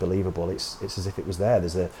 it's believable. It's as if it was there.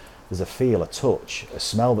 There's a feel, a touch, a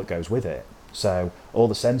smell that goes with it. So all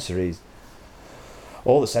the sensors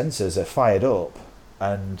are fired up,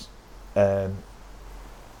 and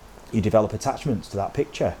you develop attachments to that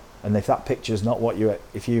picture. And if that picture's not what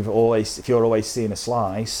if you're always seeing a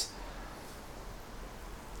slice,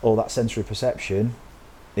 all that sensory perception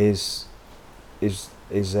is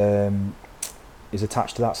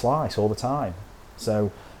attached to that slice all the time.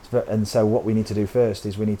 So what we need to do first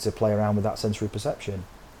is we need to play around with that sensory perception.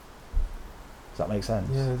 Does that make sense?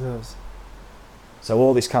 Yeah, it does. So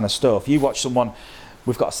all this kind of stuff, you watch someone,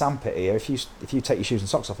 we've got a sandpit here, if you take your shoes and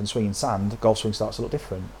socks off and swing in sand, golf swing starts to look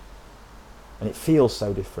different. And it feels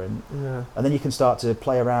so different. Yeah. And then you can start to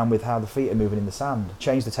play around with how the feet are moving in the sand,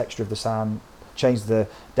 change the texture of the sand, change the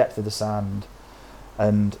depth of the sand,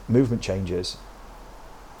 and movement changes.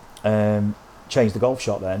 Change the golf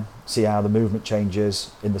shot then, see how the movement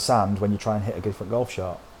changes in the sand when you try and hit a different golf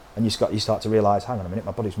shot. And you start to realise, hang on a minute,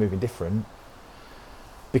 my body's moving different.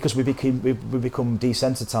 Because we become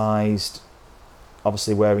desensitised,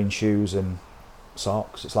 obviously wearing shoes and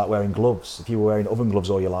socks. It's like wearing gloves. If you were wearing oven gloves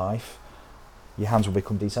all your life, your hands will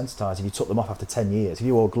become desensitised. If you took them off after 10 years, if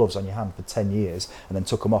you wore gloves on your hand for 10 years and then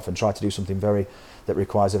took them off and tried to do something that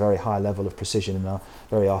requires a very high level of precision and a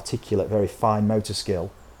very articulate, very fine motor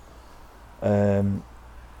skill,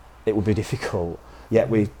 it would be difficult. Yet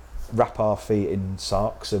we wrap our feet in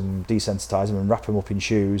socks and desensitise them and wrap them up in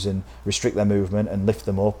shoes and restrict their movement and lift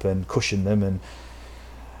them up and cushion them,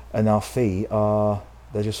 and our feet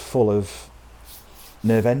they're just full of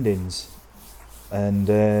nerve endings.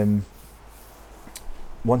 And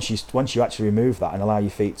once you actually remove that and allow your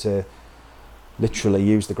feet to literally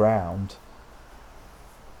use the ground,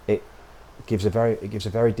 it gives a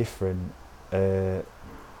very different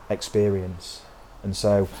experience. And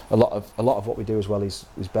so a lot of what we do as well is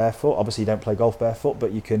barefoot. Obviously you don't play golf barefoot,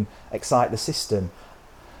 but you can excite the system,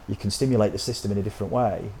 you can stimulate the system in a different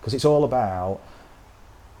way, because it's all about,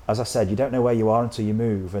 as I said, you don't know where you are until you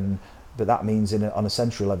move, but that means on a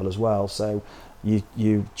sensory level as well. So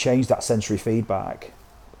you change that sensory feedback,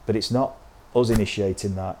 but it's not us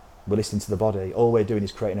initiating that. We're listening to the body. All we're doing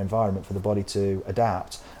is creating an environment for the body to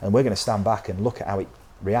adapt, and we're going to stand back and look at how it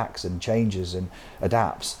reacts and changes and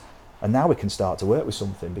adapts. And now we can start to work with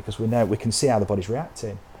something because we can see how the body's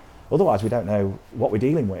reacting. Otherwise, we don't know what we're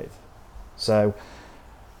dealing with. So,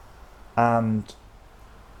 but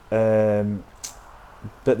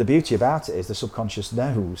the beauty about it is the subconscious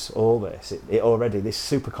knows all this. It already, this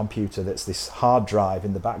supercomputer that's this hard drive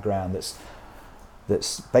in the background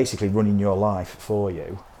that's basically running your life for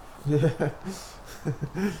you. Yeah.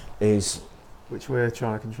 is which we're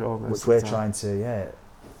trying to control. Which we're trying to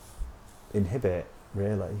inhibit,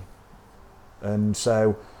 really. And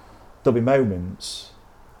so there'll be moments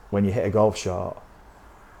when you hit a golf shot.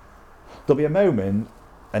 There'll be a moment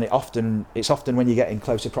and it's often when you get in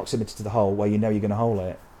closer proximity to the hole where you know you're going to hole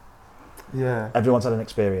it. Yeah. Everyone's had an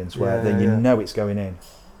experience where Yeah, then you yeah. know it's going in.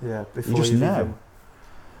 Yeah. Before You just you've know. even-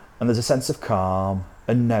 And there's a sense of calm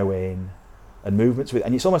and knowing and movements with,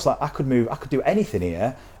 and it's almost like I could do anything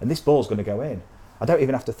here, and this ball's going to go in. I don't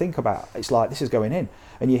even have to think about it. It's like this is going in,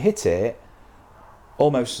 and you hit it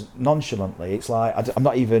almost nonchalantly. It's like I'm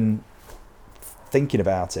not even thinking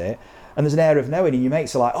about it, and there's an air of knowing, and your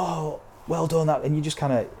mates are like, "Oh, well done," that, and you just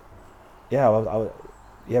kind of,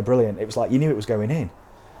 yeah, brilliant. It was like you knew it was going in.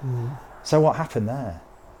 So what happened there?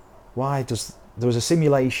 There was a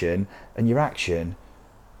simulation, and your action,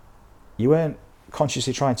 you weren't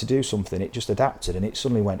consciously trying to do something, it just adapted and it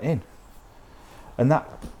suddenly went in. And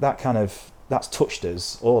that's touched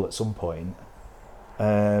us all at some point.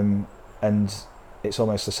 And it's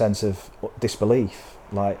almost a sense of disbelief,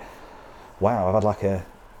 like, wow, I've had like a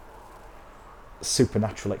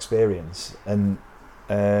supernatural experience, and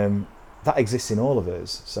that exists in all of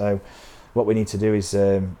us. So what we need to do is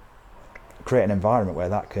create an environment where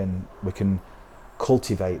we can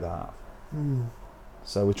cultivate that.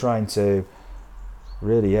 So we're trying to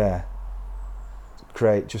really,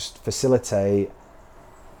 facilitate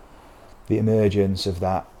the emergence of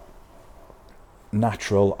that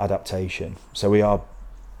natural adaptation. So we are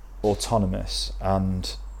autonomous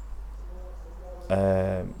and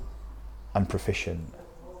proficient,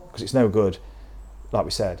 because it's no good, like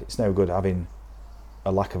we said, it's no good having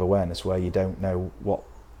a lack of awareness where you don't know what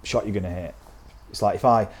shot you're going to hit. It's like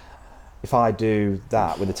if I do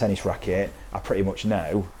that with a tennis racket, I pretty much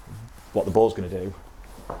know what the ball's going to do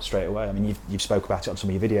straight away. I mean, you've spoke about it on some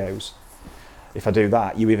of your videos. If I do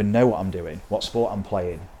that, you even know what I'm doing, what sport I'm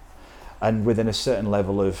playing, and within a certain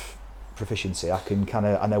level of proficiency, I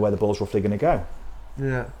know where the ball's roughly going to go.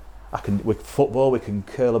 Yeah. With football, we can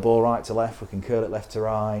curl a ball right to left, we can curl it left to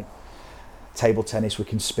right. Table tennis, we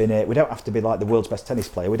can spin it. We don't have to be like the world's best tennis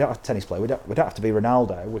player. We don't have to be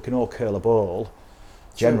Ronaldo. We can all curl a ball.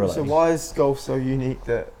 Generally. So why is golf so unique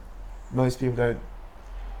that most people don't?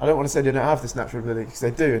 I don't want to say they don't have this natural ability, because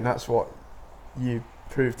they do, and that's what you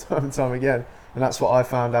proved time and time again, and that's what I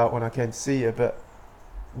found out when I came to see you. But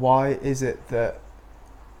why is it that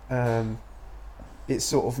it's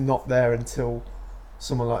sort of not there until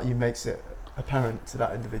someone like you makes it apparent to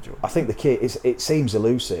that individual? I think the key is it seems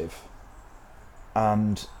elusive,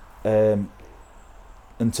 and to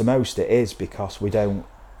most it is because we don't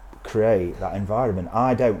create that environment.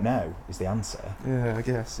 I don't know is the answer. Yeah, I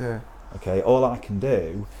guess, yeah. Okay, all I can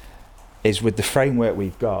do is with the framework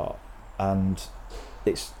we've got, and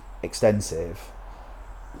it's extensive,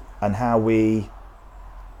 and how we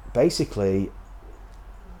basically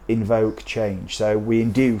invoke change. So we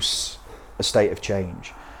induce a state of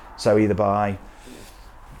change. So either by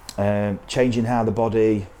changing how the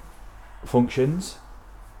body functions.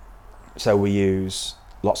 So we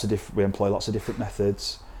employ lots of different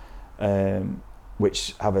methods,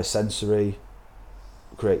 which have a sensory,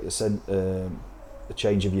 create a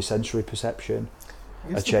change of your sensory perception,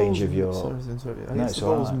 a change of your. I guess the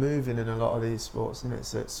ball's moving in a lot of these sports, isn't it?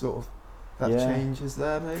 So it's sort of that change is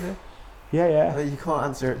there, maybe. Yeah. I mean, you can't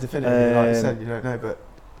answer it definitively, like you said. You don't know, but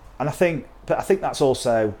I think that's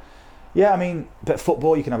also, I mean, but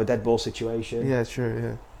football you can have a dead ball situation. Yeah, true.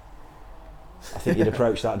 Yeah. I think you'd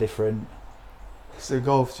approach that different. So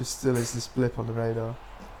golf just still is this blip on the radar.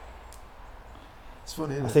 It's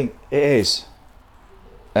funny, isn't it? I think it is.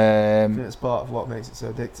 I think it's part of what makes it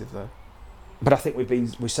so addictive, though. But I think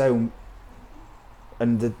we're so,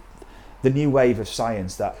 and the new wave of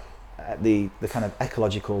science, that the kind of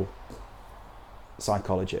ecological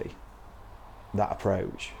psychology, that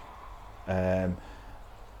approach,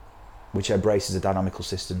 which embraces a dynamical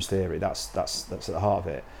systems theory, that's at the heart of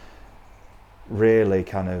it, really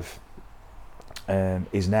kind of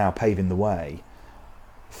is now paving the way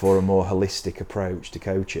for a more holistic approach to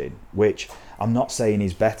coaching, which I'm not saying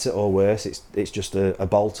is better or worse. It's just a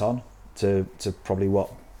bolt-on to probably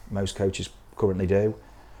what most coaches currently do.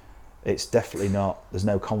 It's definitely not. There's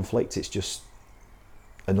no conflict. It's just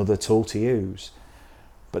another tool to use,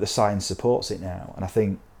 but the science supports it now, and I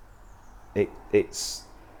think it's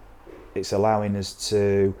allowing us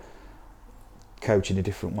to coach in a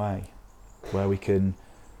different way, where we can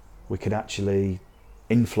actually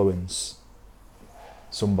influence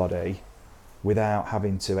somebody without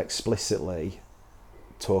having to explicitly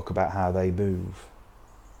talk about how they move,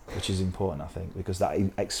 which is important, I think, because that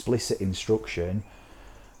explicit instruction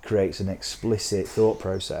creates an explicit thought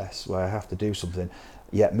process where I have to do something,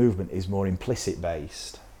 yet movement is more implicit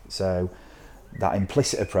based. So that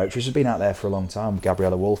implicit approach, which has been out there for a long time,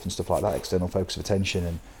 Gabriella Wolf and stuff like that, external focus of attention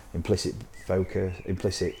and implicit focus,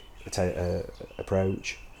 implicit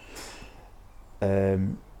approach.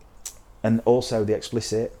 And also the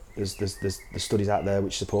explicit. There's studies out there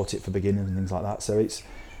which support it for beginners and things like that. So it's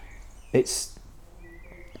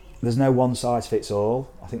there's no one size fits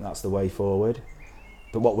all. I think that's the way forward.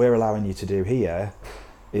 But what we're allowing you to do here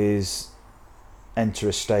is enter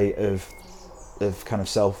a state of kind of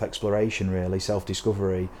self-exploration, really,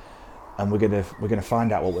 self-discovery, and we're gonna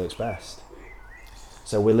find out what works best.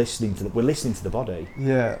 So we're listening to the body.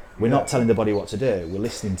 Yeah. We're not telling the body what to do. We're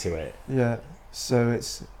listening to it. Yeah. So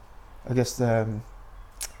it's, I guess a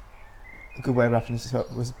good way of wrapping this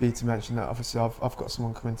up would be to mention that obviously I've got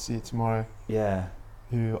someone coming to see you tomorrow. Yeah.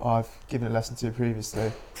 Who I've given a lesson to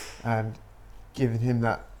previously, and given him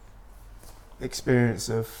that experience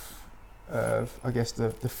of I guess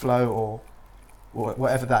the flow or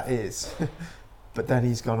whatever that is. But then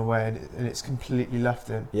he's gone away and it's completely left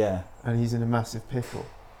him. Yeah. And he's in a massive pickle.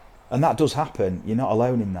 And that does happen. You're not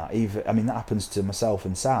alone in that. I mean, that happens to myself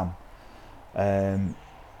and Sam, and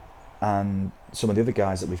some of the other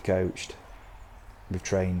guys that we've coached, we've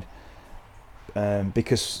trained,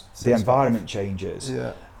 because the environment changes,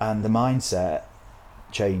 and the mindset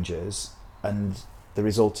changes, and the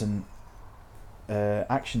resultant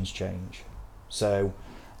actions change. So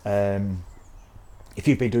if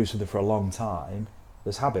you've been doing something for a long time,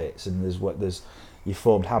 there's habits, and you've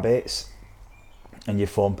formed habits, and you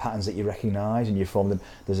form patterns that you recognise, and you form them.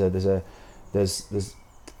 There's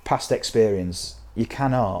past experience. You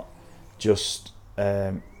cannot just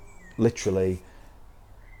literally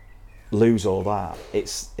lose all that.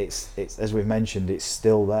 It's as we've mentioned, it's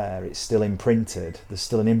still there. It's still imprinted. There's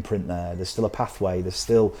still an imprint there. There's still a pathway. There's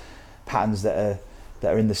still patterns that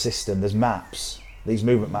are in the system. There's maps. These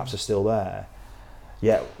movement maps are still there.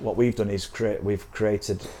 Yet what we've done is we've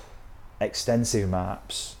created extensive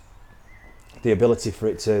maps, the ability for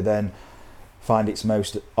it to then find its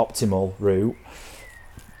most optimal route.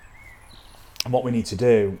 And what we need to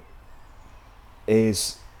do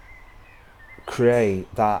is create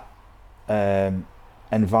that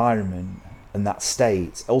environment and that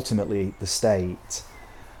state, ultimately the state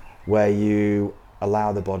where you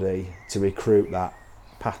allow the body to recruit that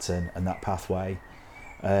pattern and that pathway,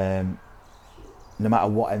 no matter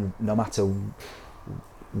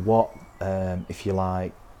what if you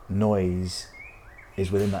like, noise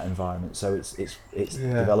is within that environment. So it's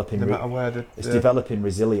developing. No matter where it's developing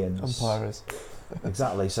resilience. Umpire is.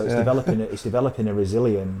 Exactly. So it's developing a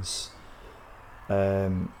resilience,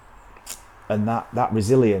 and that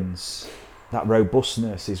resilience, that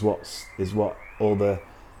robustness is what all the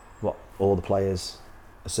players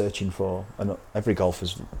are searching for, and every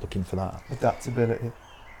golfer's looking for that. Adaptability.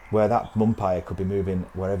 Where that umpire could be moving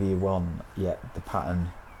wherever you want, yet the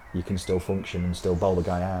pattern, you can still function and still bowl the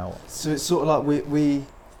guy out. So it's sort of like we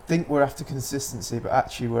think we're after consistency, but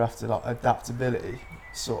actually we're after like adaptability,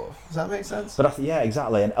 sort of. Does that make sense? But yeah,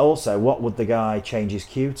 exactly. And also, what would the guy change his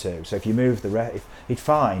cue to? So if you move if he'd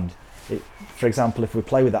find, for example, if we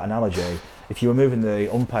play with that analogy, if you were moving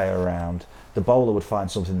the umpire around, the bowler would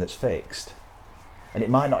find something that's fixed. And it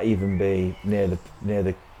might not even be near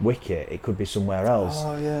the wicket, it could be somewhere else.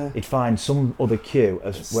 Oh, yeah. He'd find some other cue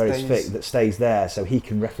where it's fixed that stays there, so he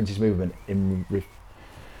can reference his movement in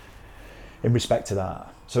respect to that.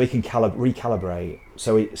 So he can recalibrate.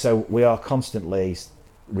 So we are constantly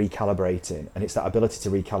recalibrating, and it's that ability to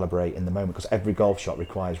recalibrate in the moment, because every golf shot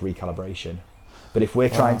requires recalibration. But if we're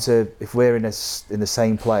if we're in the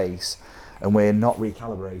same place and we're not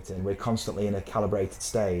recalibrating, we're constantly in a calibrated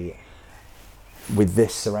state with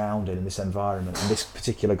this surrounding and this environment and this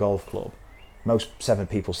particular golf club. Most 7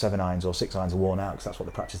 irons or 6 irons are worn out because that's what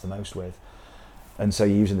they practice the most with. And so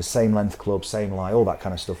you're using the same length club, same lie, all that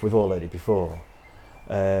kind of stuff. We've all learned it before.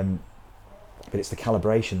 But it's the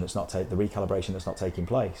calibration the recalibration that's not taking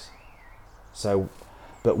place. So,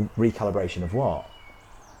 but recalibration of what?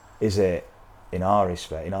 Is it, in our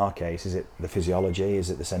case, is it the physiology? Is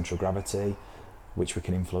it the central gravity, which we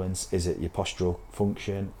can influence? Is it your postural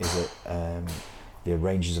function? Is it the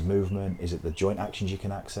ranges of movement? Is it the joint actions you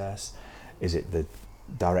can access? Is it the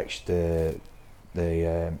direction,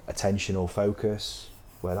 the attentional focus,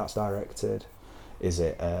 where that's directed? Is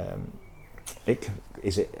it I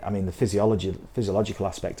mean, the physiological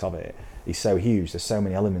aspect of it is so huge. There's so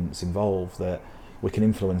many elements involved that we can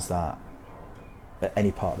influence that at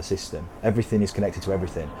any part of the system. Everything is connected to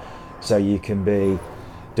everything. So you can be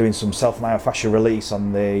doing some self-myofascial release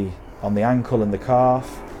on the ankle and the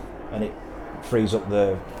calf, and it frees up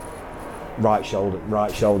the right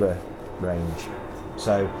shoulder range.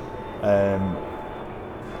 So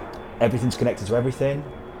everything's connected to everything.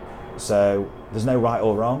 So there's no right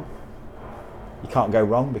or wrong. you can't go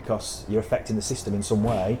wrong because you're affecting the system in some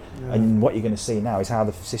way. Yeah. And what you're going to see now is how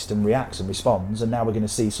the system reacts and responds, and now we're going to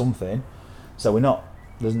see something. So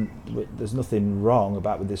there's nothing wrong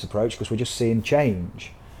about with this approach because we're just seeing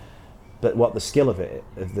change. But what the skill of it,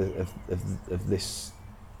 of this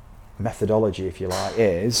methodology, if you like,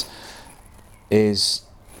 is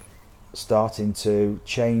starting to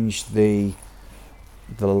change the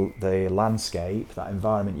landscape, that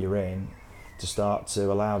environment you're in, to start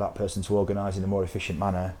to allow that person to organise in a more efficient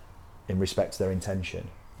manner in respect to their intention,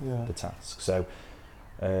 the task. So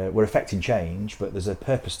we're affecting change, but there's a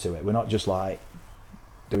purpose to it. We're not just like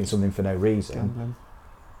doing something for no reason. Gambling.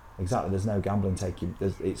 Exactly, there's no gambling taking.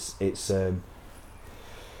 There's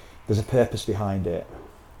a purpose behind it,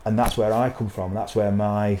 and that's where I come from. That's where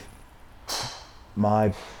my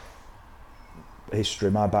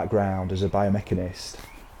history, my background as a biomechanist.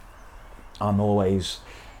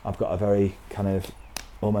 I've got a very kind of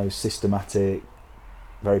almost systematic,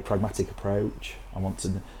 very pragmatic approach.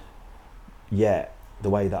 Yet the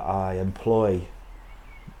way that I employ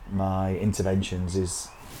my interventions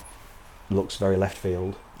looks very left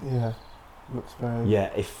field. Yeah, looks very... Yeah,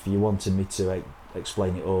 if you wanted me to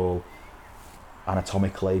explain it all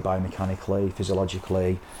anatomically, biomechanically,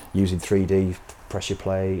 physiologically, using 3D pressure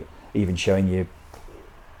plate, even showing you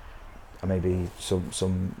maybe some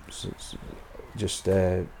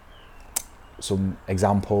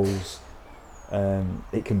examples,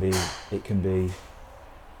 it can be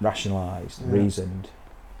rationalised, reasoned,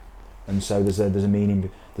 and so there's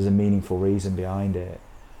a meaningful reason behind it.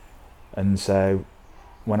 And so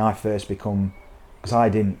when I first because I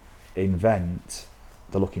didn't invent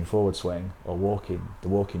the looking forward swing or the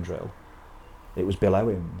walking drill, it was Bill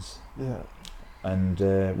Owens. Yeah. And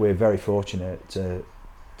we're very fortunate to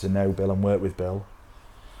know Bill and work with Bill.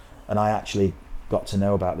 And I actually got to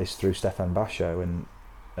know about this through Stefan Basho,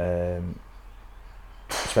 and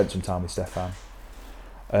spent some time with Stefan.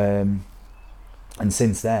 And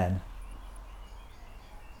since then,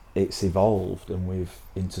 it's evolved, and we've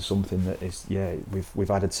into something that is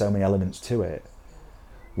we've added so many elements to it,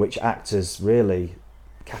 which act as really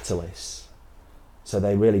catalysts. So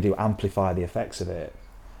they really do amplify the effects of it,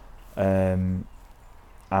 and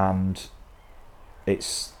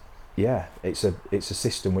it's a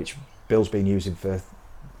system which Bill's been using for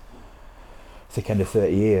thick end of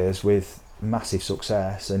 30 years with massive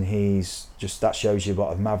success, and that shows you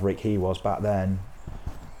what a maverick he was back then,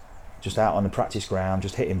 just out on the practice ground,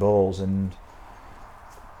 just hitting balls, and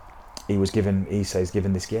he says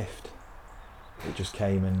given this gift. It just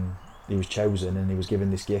came, and he was chosen, and he was given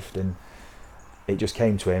this gift, and it just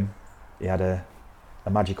came to him. He had a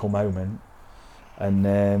magical moment,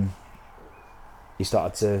 and he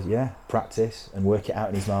started to practice and work it out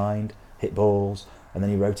in his mind, hit balls, and then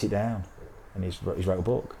he wrote it down, and he's wrote a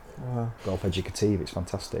book. Wow. Golf Educative. It's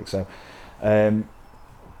fantastic. So, and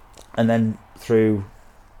then through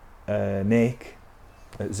Nick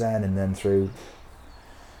at Zen, and then through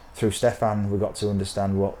Stefan, we got to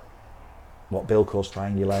understand what Bill calls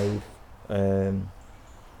triangulate.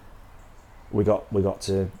 We got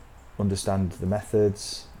to understand the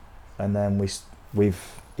methods, and then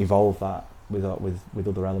we've evolved that with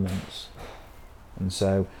other elements, and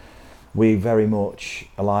so we very much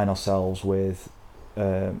align ourselves with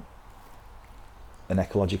an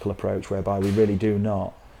ecological approach, whereby we really do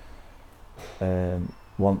not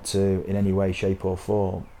want to, in any way, shape or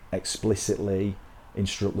form, explicitly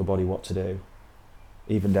instruct the body what to do,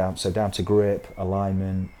 even down to grip,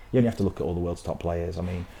 alignment. You only have to look at all the world's top players. I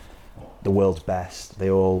mean, the world's best, they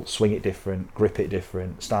all swing it different, grip it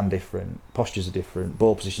different, stand different, postures are different,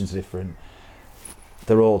 ball positions are different.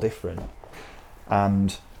 They're all different,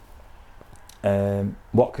 and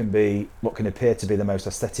what can appear to be the most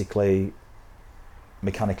aesthetically,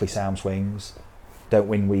 mechanically sound swings don't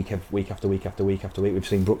win week after week after week after week. We've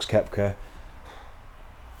seen Brooks Koepka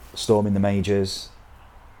storming the majors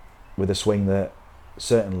with a swing that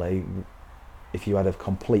certainly, if you had a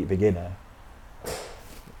complete beginner,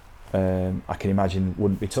 I can imagine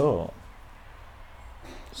wouldn't be taught.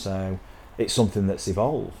 So it's something that's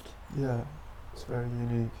evolved. Yeah, it's very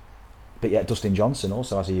unique. But yet Dustin Johnson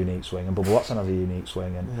also has a unique swing, and Bubba Watson has a unique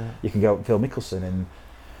swing, and you can go Phil Mickelson and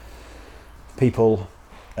people,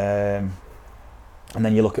 and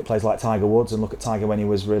then you look at players like Tiger Woods and look at Tiger when he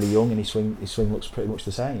was really young, and his swing looks pretty much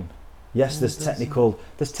the same. Yes, there's technical.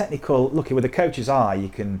 Look, with a coach's eye, you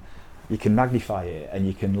can magnify it, and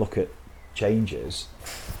you can look at changes.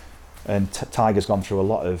 And Tiger's gone through a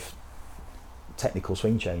lot of technical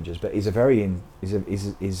swing changes, but I mean,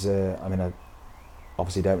 I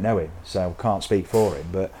obviously don't know him, so can't speak for him,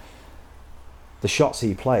 but the shots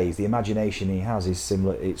he plays, the imagination he has is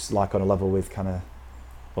similar. It's like on a level with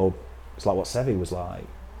or it's like what Seve was like.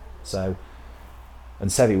 So, and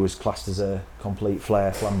Seve was classed as a complete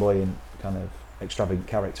flair, flamboyant, kind of extravagant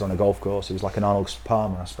character on a golf course. He was like an Arnold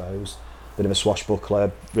Palmer, I suppose. Bit of a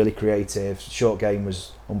swashbuckler, really creative. Short game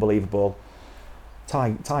was unbelievable.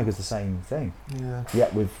 Tiger's the same thing. Yeah.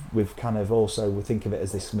 Yet we've kind of also, we think of it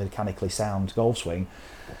as this mechanically sound golf swing,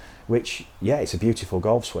 which, yeah, it's a beautiful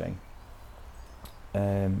golf swing.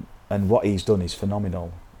 And what he's done is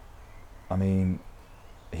phenomenal. I mean,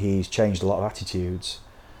 he's changed a lot of attitudes,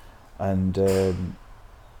 and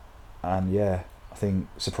yeah, I think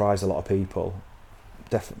surprised a lot of people,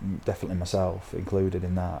 definitely myself included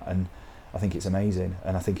in that. And I think it's amazing,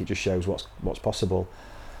 and I think it just shows what's possible.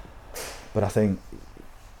 But I think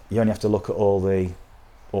you only have to look at all the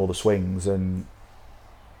swings, and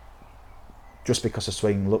just because a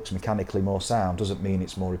swing looks mechanically more sound doesn't mean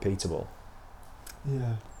it's more repeatable.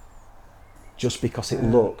 Yeah. Just because it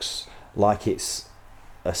looks like it's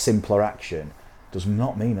a simpler action does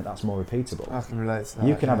not mean that that's more repeatable. I can relate to that.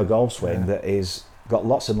 You can have a golf swing that is got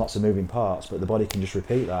lots and lots of moving parts, but the body can just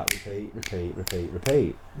repeat that,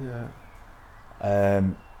 repeat. Yeah.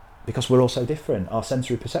 Because we're all so different. Our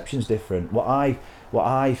sensory perception's different. What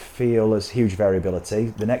I feel as huge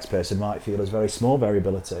variability, the next person might feel as very small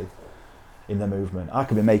variability in their movement. I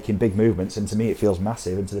could be making big movements, and to me it feels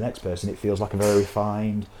massive, and to the next person it feels like a very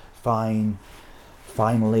refined,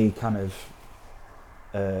 finely kind of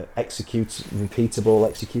repeatable,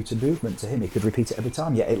 executed movement. To him, he could repeat it every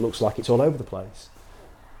time, yet it looks like it's all over the place.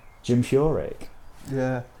 Jim Furyk.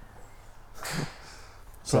 Yeah.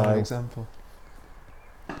 So, an example.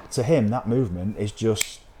 To him, that movement is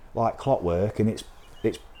just like clockwork, and it's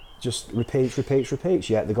just repeats.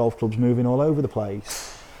 Yet the golf club's moving all over the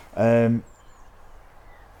place.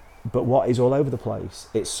 But what is all over the place?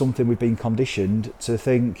 It's something we've been conditioned to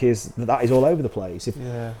think is that is all over the place. If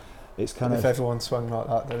everyone swung like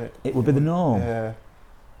that, then it would be the norm. Yeah.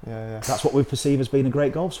 That's what we perceive as being a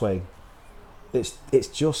great golf swing. It's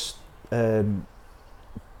just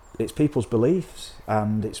it's people's beliefs,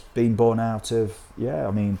 and it's been born out of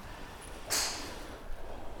a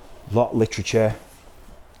lot of literature.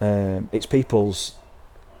 It's people's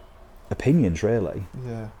opinions, really.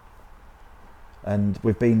 Yeah. And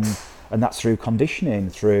that's through conditioning,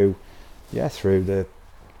 through the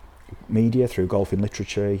media, through golfing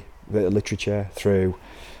literature, through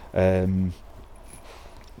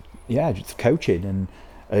coaching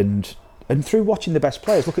and through watching the best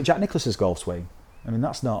players. Look at Jack Nicklaus's golf swing. I mean,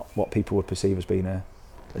 that's not what people would perceive as being a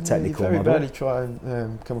technical you very model. rarely try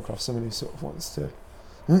and come across somebody who sort of wants to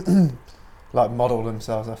like model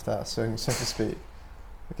themselves after that swing, so to speak.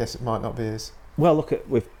 I guess it might not be as well.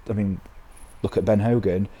 Look at Ben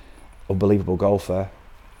Hogan, unbelievable golfer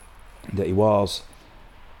that he was,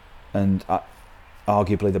 and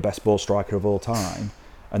arguably the best ball striker of all time.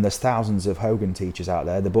 And there's thousands of Hogan teachers out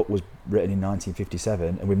there. The book was written in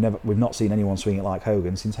 1957, and we've not seen anyone swing it like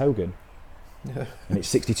Hogan since Hogan. Yeah. And it's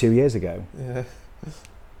 62 years ago. Yeah.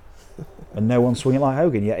 And no one's swinging like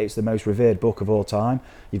Hogan, yet it's the most revered book of all time.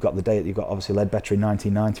 You've got obviously Leadbetter in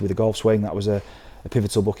 1990 with the golf swing. That was a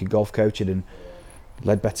pivotal book in golf coaching, and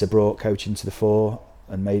Leadbetter brought coaching to the fore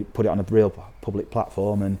and put it on a real public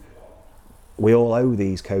platform. And we all owe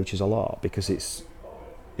these coaches a lot, because it's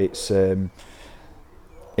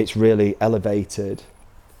really elevated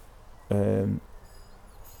the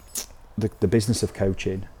business of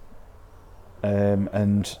coaching,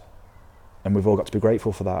 and we've all got to be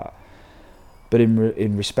grateful for that. But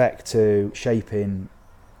in respect to shaping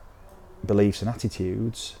beliefs and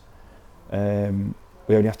attitudes, we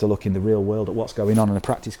only have to look in the real world at what's going on in a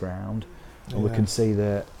practice ground, and we can see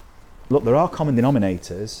that, look, there are common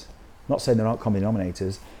denominators. I'm not saying there aren't common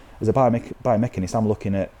denominators. As a biomechanist, I'm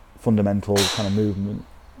looking at fundamental kind of movement.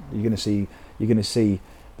 You're going to see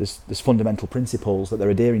there's fundamental principles that they're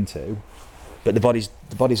adhering to, but the bodies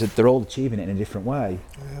they're all achieving it in a different way.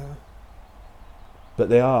 Yeah. But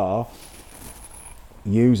they are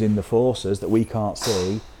using the forces that we can't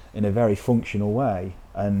see in a very functional way,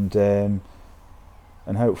 and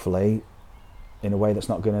hopefully in a way that's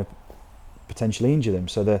not going to potentially injure them.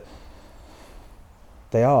 So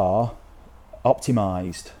they are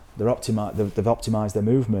optimised. They've optimised their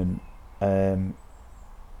movement,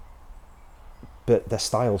 but their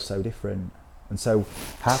style's so different. And so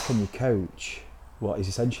how can you coach what is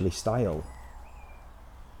essentially style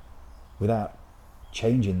without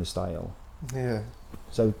changing the style? Yeah.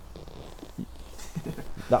 So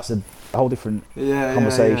that's a whole different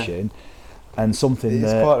conversation, and something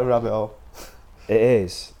it's quite a rabbit hole. It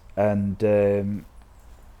is, and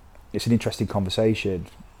it's an interesting conversation.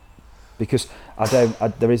 because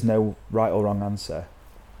there is no right or wrong answer.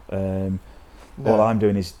 No. All I'm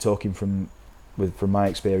doing is talking from my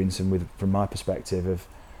experience and from my perspective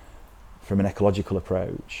from an ecological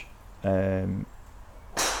approach, and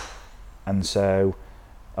so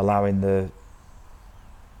allowing the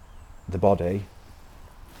body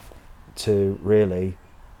to really,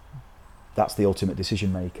 that's the ultimate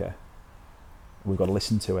decision maker. We've got to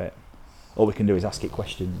listen to it. All we can do is ask it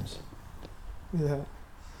questions. Yeah.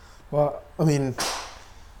 Well, I mean,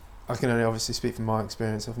 I can only obviously speak from my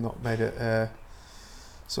experience. I've not made it I've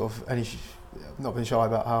not been shy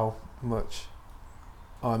about how much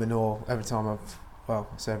I'm in awe every time I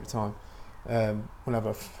say every time, whenever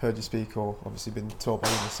I've heard you speak or obviously been taught by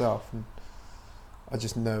you myself, and I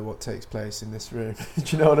just know what takes place in this room.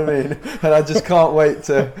 Do you know what I mean? And I just can't wait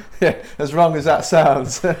to, as wrong as that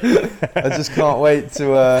sounds, I just can't wait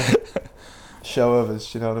to show others.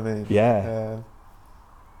 Do you know what I mean? Yeah.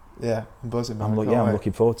 Yeah, I'm buzzing, man. I'm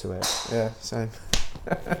looking forward to it. Yeah, same.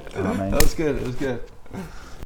 All right, mate. That was good.